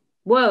hit.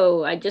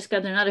 Whoa, I just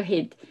got another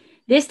hit.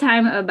 This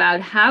time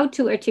about how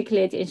to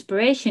articulate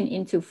inspiration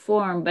into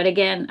form. But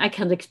again, I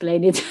can't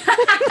explain it.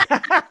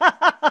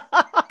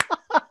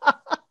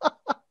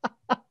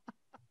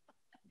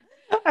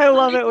 I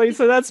love it,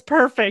 Lisa. That's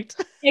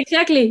perfect.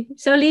 Exactly.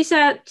 So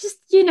Lisa, just,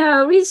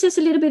 read just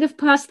a little bit of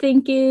past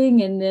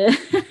thinking. And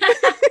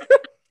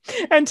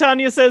and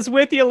Tanya says,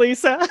 with you,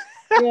 Lisa.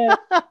 Yeah.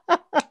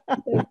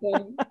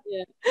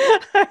 Yeah.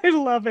 I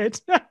love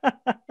it.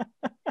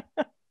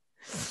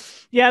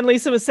 Yeah, and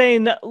Lisa was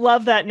saying,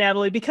 love that,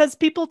 Natalie, because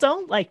people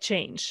don't like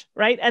change,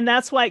 right? And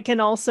that's why it can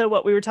also,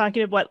 what we were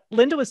talking about, what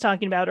Linda was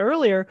talking about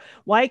earlier,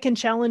 why it can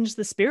challenge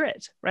the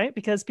spirit, right?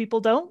 Because people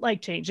don't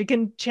like change. It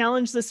can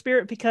challenge the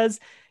spirit because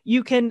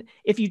you can,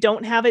 if you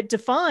don't have it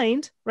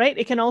defined, right?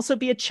 It can also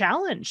be a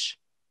challenge,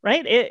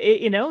 right?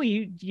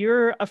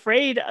 You're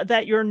afraid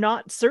that you're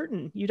not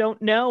certain. You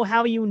don't know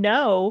how you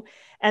know.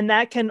 And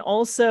that can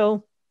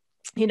also,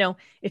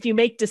 if you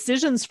make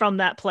decisions from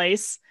that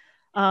place,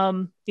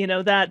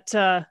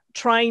 that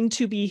trying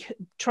to be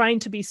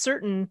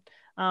certain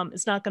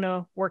is not going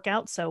to work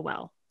out so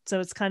well. So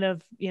it's kind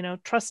of,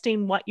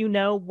 trusting what you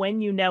know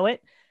when you know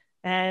it,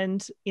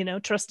 and,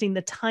 trusting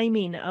the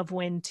timing of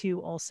when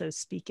to also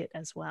speak it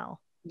as well.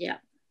 Yeah.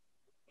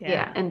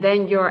 Yeah. And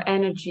then your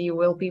energy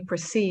will be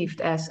perceived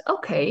as,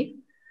 okay,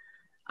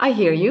 I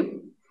hear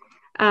you.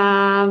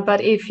 But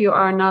if you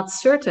are not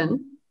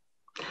certain,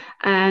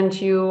 and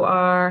you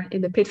are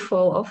in the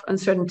pitfall of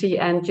uncertainty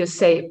and just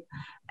say,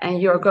 and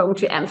you're going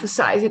to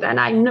emphasize it, and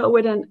I know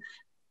it, and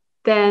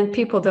then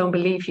people don't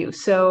believe you.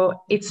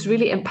 So it's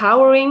really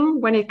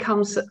empowering when it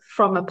comes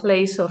from a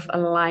place of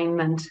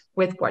alignment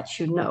with what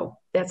you know.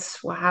 That's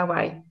how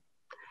I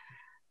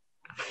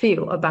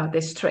feel about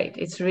this trait.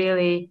 It's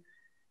really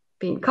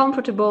being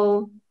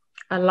comfortable,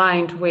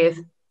 aligned with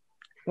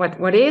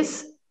what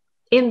is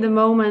in the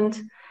moment,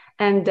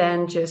 and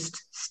then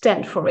just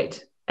stand for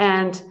it.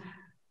 And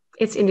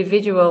it's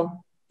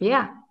individual.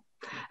 Yeah.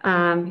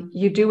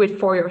 You do it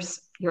for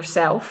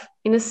yourself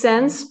in a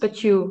sense,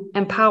 but you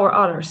empower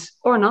others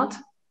or not.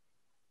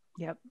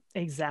 Yep,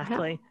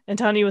 exactly. Yeah. And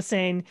Tanya was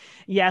saying,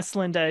 yes,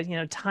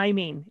 Linda,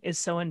 timing is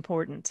so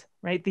important,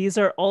 right? These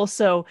are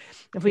also,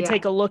 if we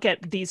take a look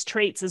at these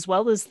traits as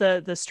well as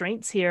the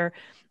strengths here,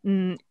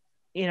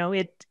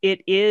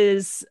 it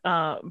is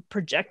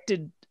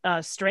projected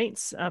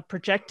strengths,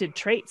 projected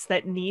traits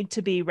that need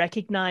to be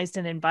recognized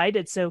and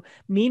invited. So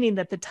meaning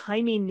that the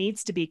timing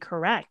needs to be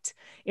correct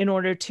in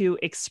order to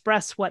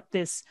express what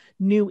this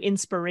new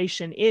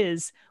inspiration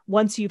is,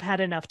 once you've had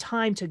enough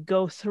time to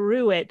go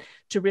through it,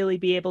 to really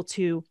be able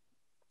to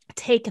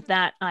take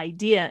that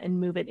idea and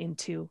move it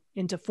into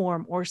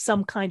form, or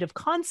some kind of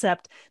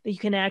concept that you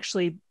can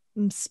actually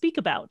speak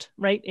about,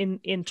 right?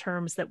 In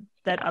terms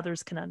that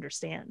others can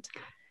understand.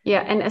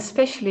 Yeah, and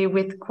especially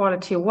with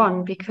quality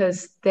 1,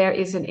 because there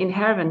is an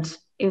inherent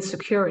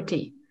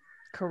insecurity.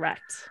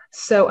 Correct.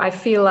 So I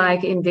feel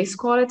like in this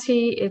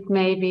quality, it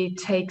maybe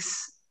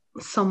takes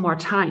some more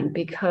time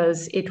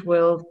because it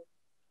will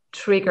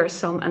trigger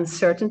some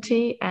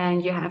uncertainty,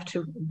 and you have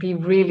to be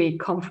really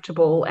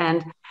comfortable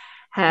and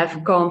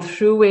have gone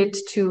through it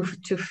to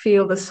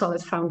feel the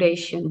solid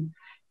foundation,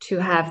 to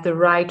have the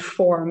right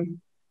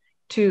form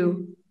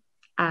to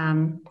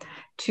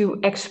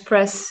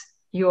express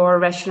your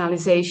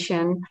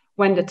rationalization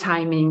when the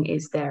timing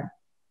is there.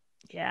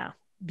 Yeah,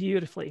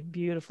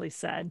 beautifully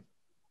said.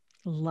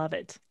 Love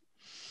it.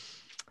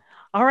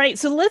 All right,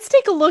 so let's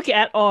take a look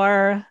at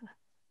our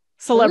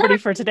celebrity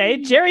for today,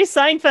 Jerry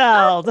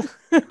Seinfeld.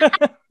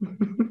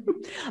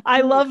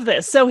 I love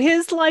this. So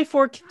his life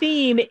work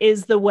theme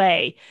is the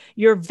way.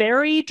 Your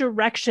very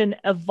direction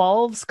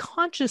evolves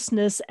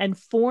consciousness and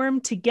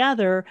form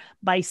together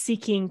by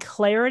seeking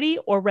clarity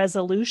or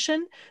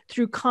resolution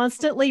through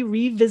constantly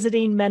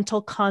revisiting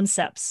mental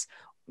concepts,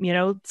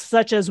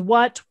 such as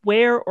what,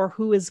 where, or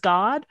who is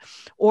God,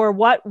 or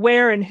what,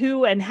 where, and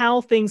who and how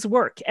things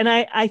work. And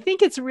I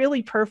think it's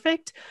really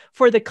perfect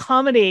for the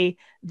comedy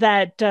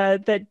that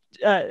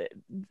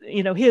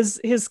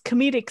his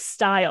comedic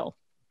style.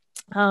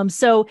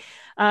 So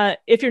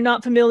if you're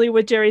not familiar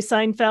with Jerry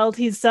Seinfeld,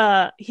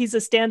 he's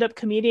a stand-up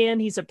comedian.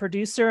 He's a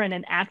producer and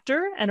an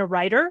actor and a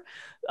writer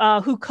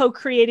who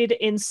co-created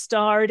and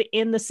starred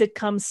in the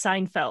sitcom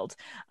Seinfeld,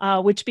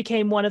 which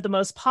became one of the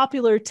most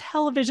popular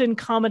television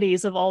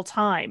comedies of all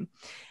time.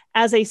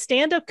 As a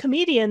stand-up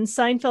comedian,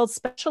 Seinfeld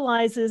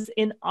specializes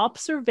in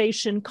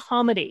observation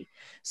comedy.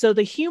 So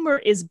the humor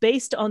is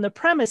based on the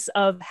premise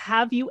of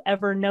have you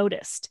ever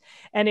noticed?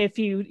 And if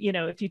you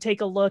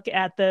take a look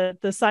at the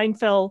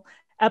Seinfeld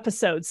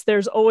episodes,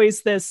 there's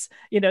always this,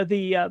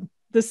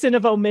 the sin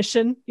of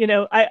omission.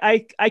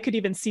 I could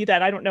even see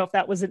that. I don't know if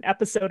that was an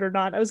episode or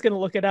not. I was going to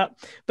look it up,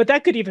 but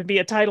that could even be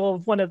a title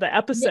of one of the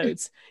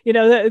episodes.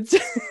 It's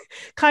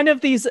kind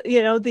of these,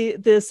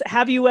 this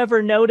have you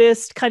ever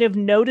noticed, kind of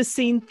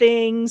noticing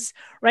things,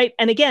 right?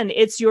 And again,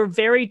 it's your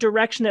very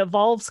direction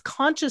evolves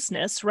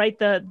consciousness, right?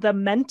 The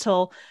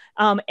mental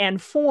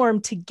and form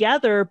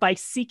together by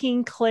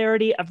seeking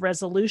clarity of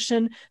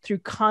resolution through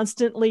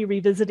constantly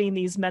revisiting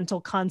these mental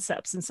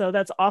concepts. And so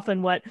that's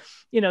often what,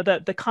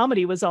 the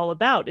comedy was all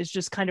about, is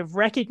just kind of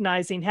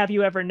recognizing, have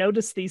you ever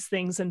noticed these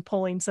things, and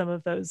pulling some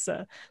of those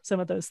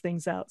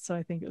things out. So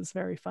I think it was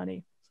very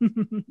funny.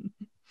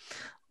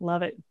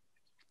 Love it.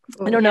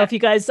 I don't know if you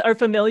guys are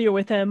familiar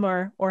with him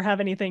or have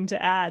anything to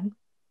add.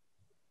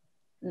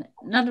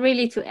 Not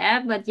really to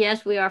add, but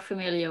yes, we are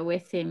familiar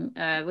with him.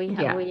 We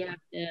have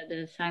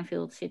the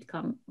Seinfeld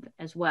sitcom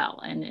as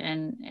well,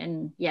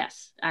 and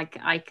yes,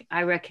 I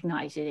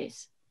recognize it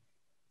is.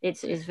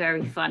 It's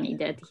very funny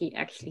that he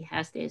actually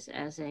has this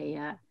as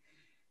a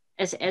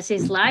as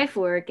his life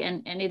work,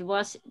 and it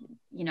was,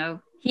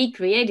 he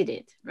created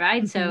it,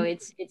 right? Mm-hmm. So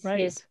it's right.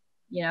 His,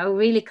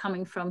 really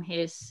coming from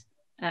his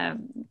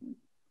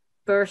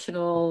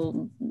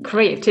personal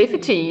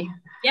creativity.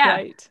 Yeah,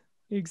 right.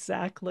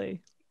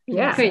 Exactly.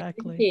 Yeah,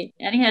 exactly.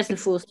 And he has the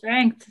full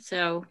strength.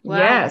 So wow.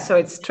 Yeah, so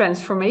it's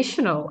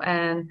transformational,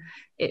 and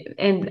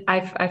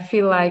I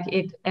feel like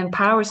it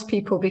empowers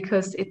people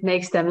because it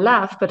makes them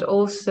laugh, but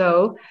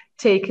also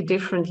take a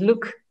different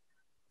look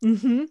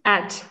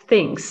at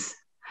things.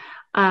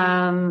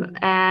 And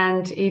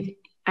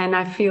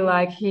I feel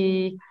like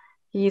he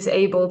is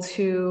able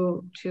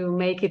to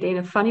make it in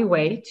a funny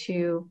way,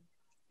 to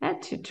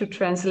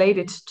translate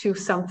it to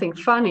something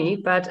funny,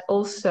 but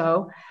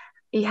also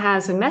he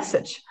has a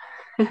message.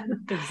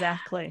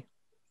 Exactly.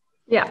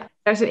 Yeah,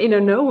 there's an inner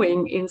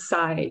knowing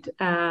inside,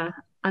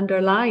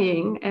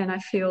 underlying, and I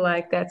feel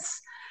like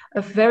that's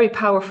a very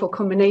powerful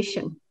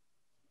combination.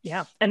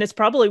 Yeah, and it's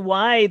probably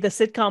why the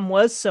sitcom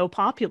was so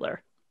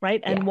popular, right?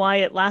 And why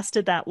it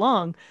lasted that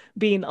long,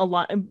 being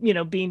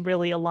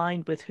really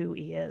aligned with who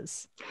he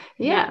is.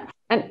 Yeah,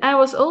 and I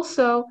was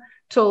also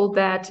told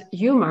that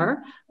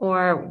humor,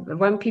 or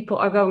when people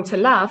are going to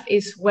laugh,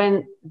 is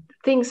when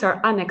things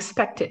are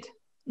unexpected.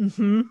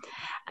 Mm-hmm.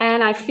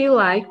 And I feel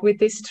like with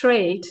this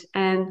trait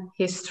and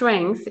his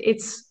strength,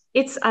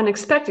 it's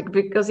unexpected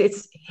because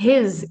it's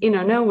his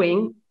inner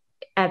knowing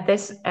at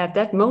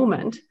that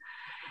moment.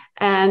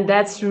 And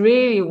that's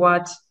really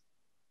what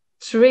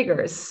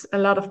triggers a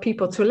lot of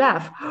people to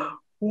laugh.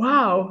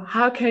 Wow,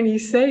 how can he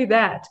say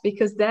that?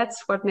 Because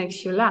that's what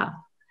makes you laugh.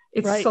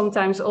 It's right.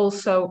 Sometimes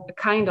also a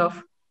kind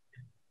of,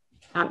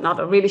 not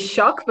a really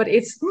shock, but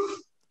it's...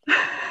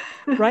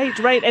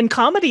 Right. And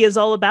comedy is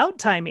all about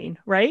timing,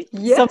 right?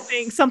 Yes.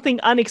 Something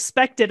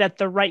unexpected at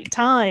the right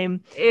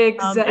time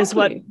exactly. Is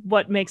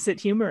what makes it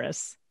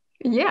humorous.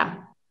 Yeah.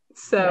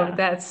 So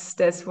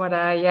that's what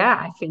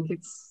I think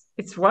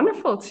it's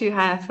wonderful to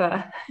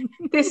have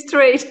this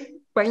trait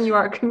when you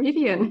are a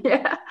comedian.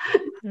 Yeah.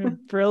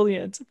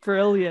 Brilliant.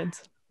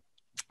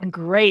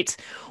 Great.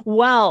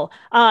 Well,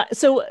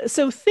 so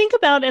think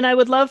about, and I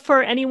would love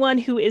for anyone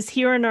who is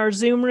here in our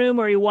Zoom room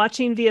or you're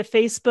watching via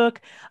Facebook,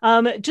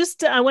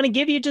 I want to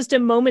give you just a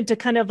moment to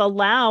kind of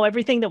allow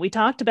everything that we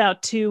talked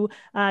about to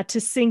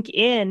sink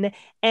in,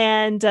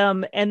 and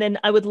then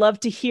I would love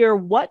to hear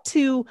what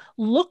to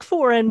look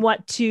for and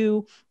what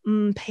to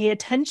pay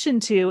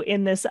attention to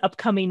in this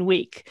upcoming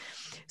week.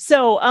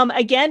 So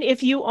again,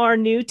 if you are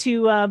new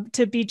to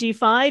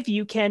BG5,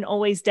 you can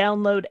always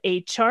download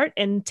a chart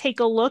and take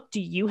a look.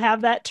 Do you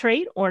have that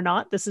trait or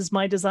not? This is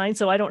my design,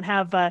 so I don't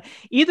have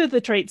either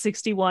the trait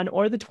 61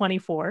 or the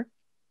 24.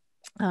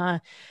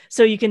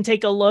 So you can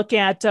take a look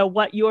at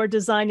what your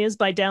design is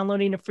by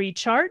downloading a free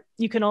chart.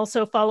 You can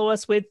also follow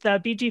us with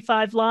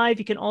BG5 Live.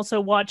 You can also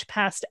watch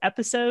past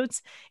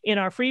episodes in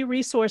our free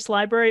resource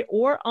library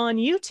or on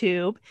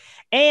YouTube.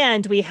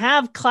 And we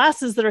have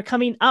classes that are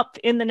coming up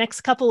in the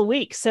next couple of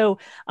weeks. So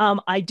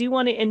I do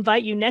want to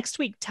invite you next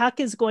week. Tuck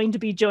is going to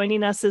be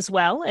joining us as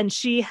well. And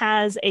she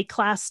has a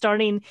class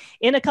starting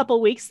in a couple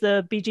of weeks,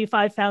 the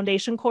BG5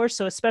 Foundation course.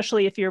 So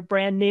especially if you're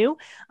brand new,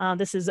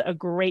 this is a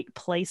great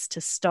place to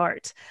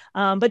start.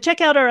 But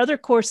check out our other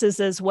courses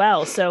as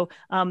well. So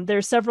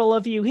there's several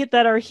of you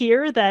that are here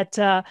that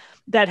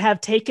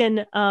have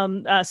taken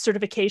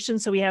certification.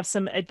 So we have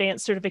some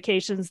advanced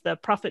certifications, the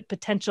Profit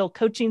Potential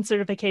Coaching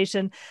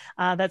certification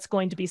that's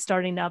going to be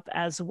starting up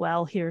as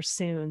well here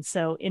soon.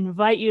 So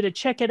invite you to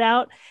check it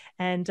out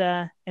and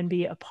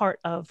be a part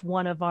of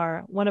one of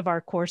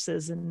our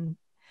courses. And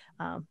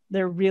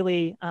they're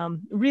really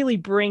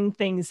bring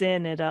things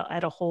in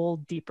at a whole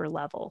deeper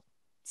level.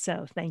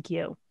 So thank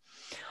you.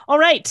 All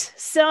right,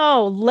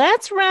 so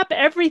let's wrap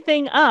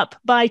everything up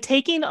by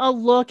taking a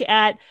look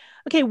at,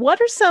 okay,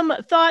 what are some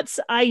thoughts,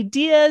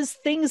 ideas,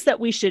 things that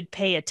we should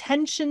pay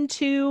attention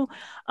to,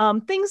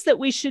 things that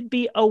we should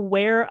be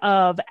aware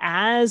of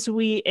as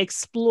we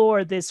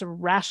explore this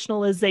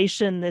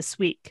rationalization this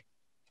week?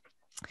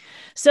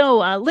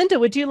 So, Linda,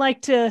 would you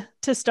like to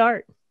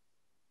start?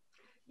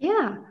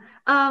 Yeah.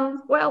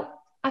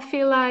 Well, I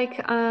feel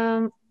like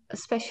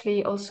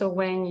especially also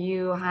when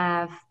you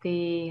have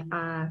the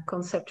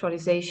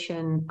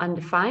conceptualization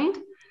undefined,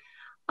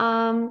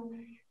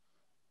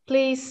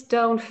 please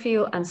don't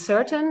feel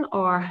uncertain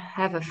or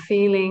have a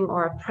feeling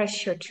or a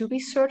pressure to be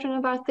certain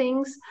about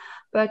things,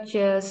 but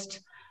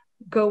just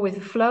go with the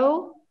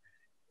flow.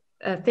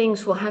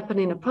 Things will happen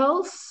in a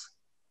pulse.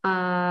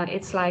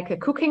 It's like a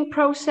cooking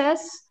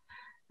process.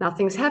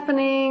 Nothing's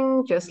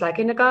happening, just like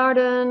in the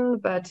garden,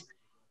 but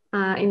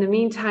in the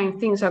meantime,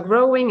 things are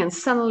growing, and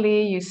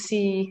suddenly you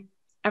see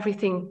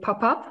everything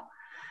pop up.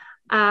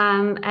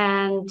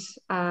 And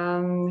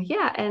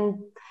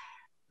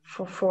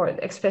for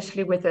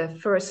especially with the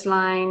first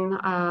line,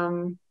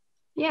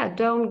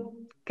 don't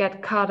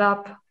get caught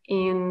up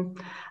in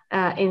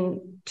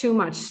too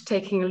much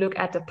taking a look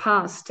at the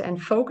past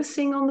and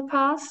focusing on the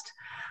past,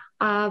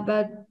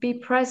 but be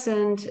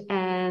present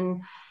and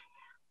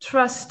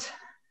trust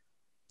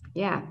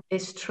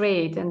this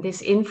trait and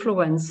this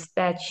influence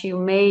that you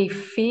may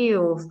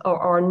feel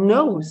or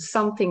know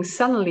something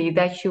suddenly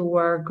that you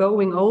were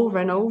going over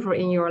and over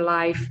in your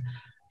life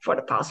for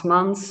the past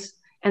months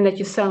and that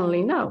you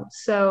suddenly know.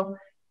 So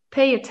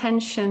pay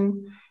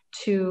attention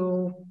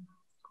to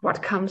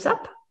what comes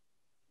up.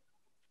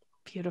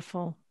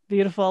 Beautiful,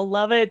 beautiful.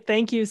 Love it.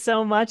 Thank you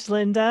so much,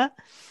 Linda.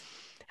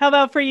 How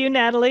about for you,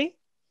 Natalie?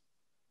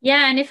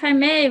 Yeah, and if I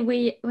may,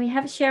 we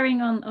have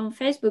sharing on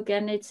Facebook,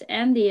 and it's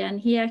Andy, and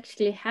he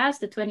actually has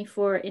the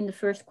 24 in the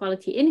first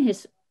quality in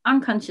his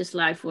unconscious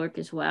life work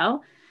as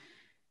well,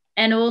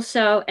 and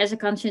also as a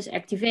conscious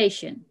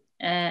activation,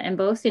 and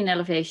both in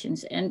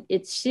elevations. And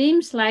it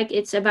seems like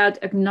it's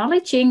about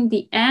acknowledging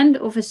the end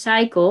of a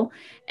cycle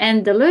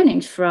and the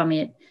learnings from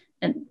it,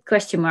 and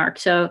question mark.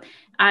 So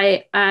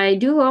I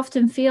do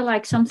often feel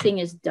like something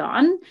is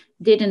done,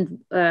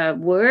 didn't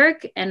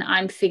work, and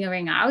I'm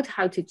figuring out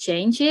how to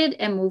change it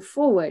and move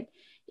forward.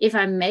 If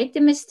I make the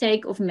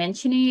mistake of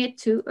mentioning it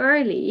too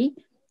early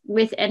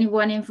with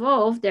anyone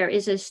involved, there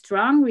is a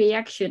strong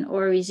reaction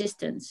or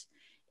resistance.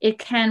 It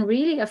can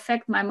really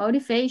affect my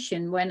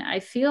motivation when I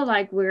feel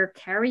like we're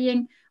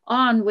carrying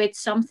on with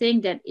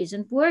something that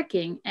isn't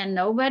working and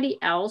nobody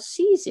else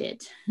sees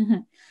it.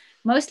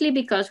 Mostly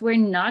because we're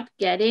not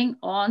getting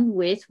on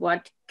with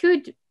what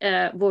could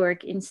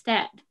work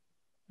instead.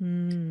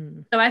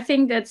 So I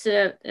think that's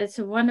a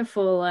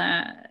wonderful.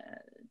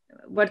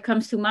 What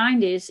comes to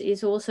mind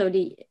is also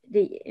the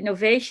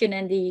innovation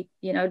and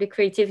the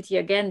creativity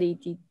again,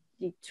 the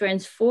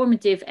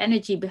transformative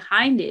energy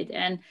behind it,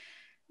 and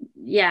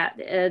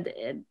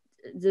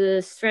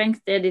the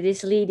strength that it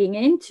is leading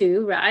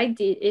into, right,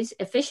 is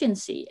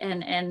efficiency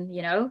and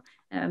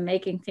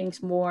making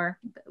things more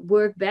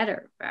work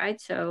better, right?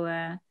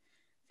 So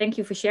thank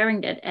you for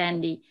sharing that,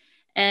 Andy.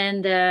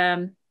 And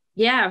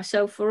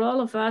so for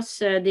all of us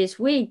this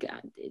week,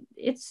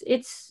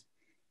 it's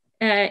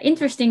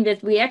interesting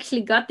that we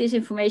actually got this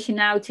information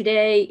now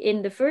today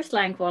in the first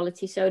line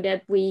quality, so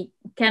that we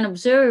can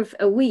observe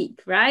a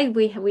week, right?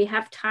 We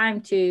have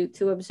time to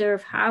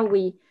observe how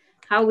we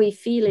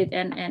feel it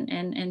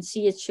and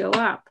see it show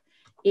up.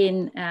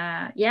 in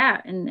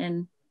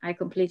and I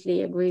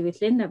completely agree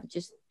with Linda.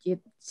 Just you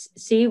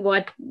see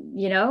what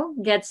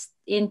gets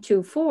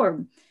into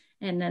form,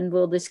 and then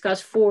we'll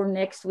discuss form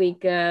next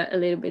week a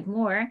little bit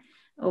more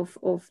of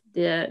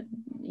the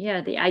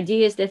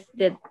ideas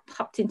that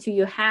popped into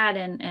your head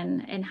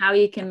and how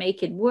you can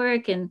make it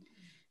work and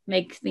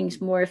make things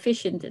more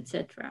efficient,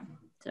 etc.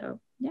 So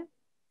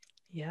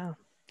yeah,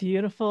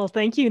 beautiful.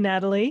 Thank you,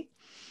 Natalie.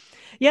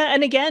 Yeah.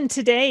 And again,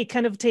 today,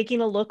 kind of taking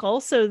a look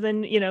also,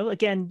 then,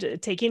 again,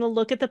 taking a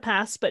look at the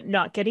past, but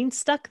not getting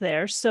stuck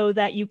there so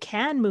that you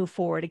can move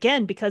forward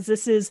again, because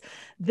this is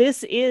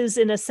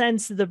in a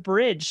sense, the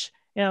bridge.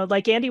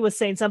 Like Andy was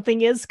saying,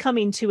 something is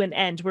coming to an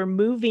end. We're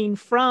moving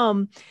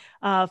from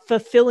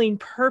fulfilling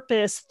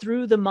purpose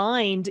through the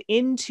mind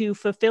into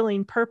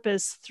fulfilling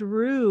purpose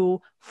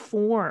through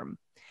form.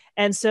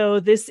 And so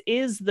this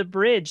is the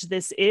bridge.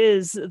 This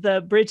is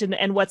the bridge.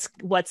 And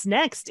what's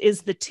next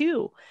is the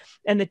two.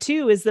 And the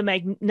two is the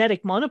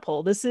magnetic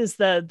monopole. This is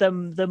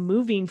the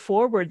moving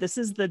forward. This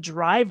is the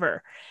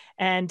driver.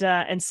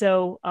 And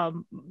so,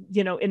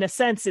 in a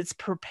sense, it's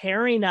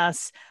preparing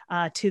us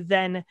to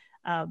then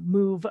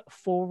move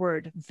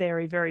forward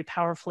very, very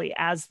powerfully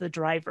as the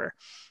driver.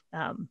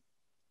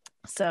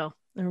 So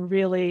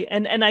really,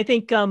 and I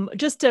think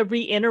just to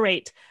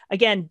reiterate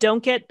again,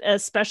 don't get,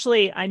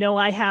 especially, I know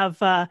I have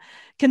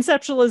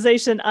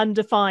conceptualization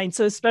undefined.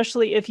 So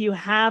especially if you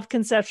have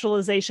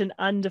conceptualization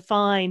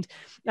undefined,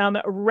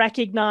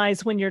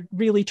 recognize when you're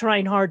really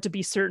trying hard to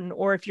be certain,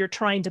 or if you're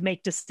trying to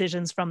make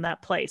decisions from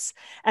that place.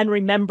 And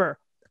remember,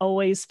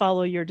 always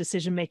follow your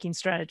decision-making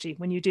strategy.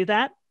 When you do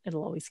that,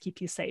 it'll always keep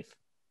you safe.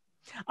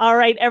 All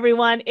right,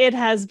 everyone. It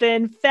has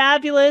been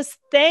fabulous.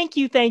 Thank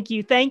you, thank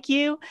you, thank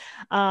you.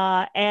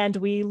 And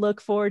we look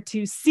forward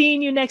to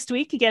seeing you next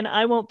week. Again,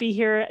 I won't be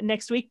here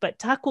next week, but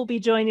Tuck will be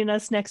joining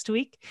us next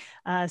week.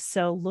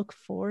 So look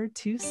forward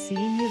to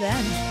seeing you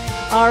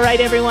then. All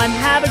right, everyone.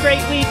 Have a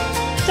great week.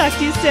 Talk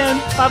to you soon.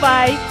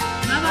 Bye-bye.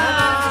 Bye-bye.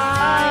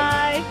 Bye.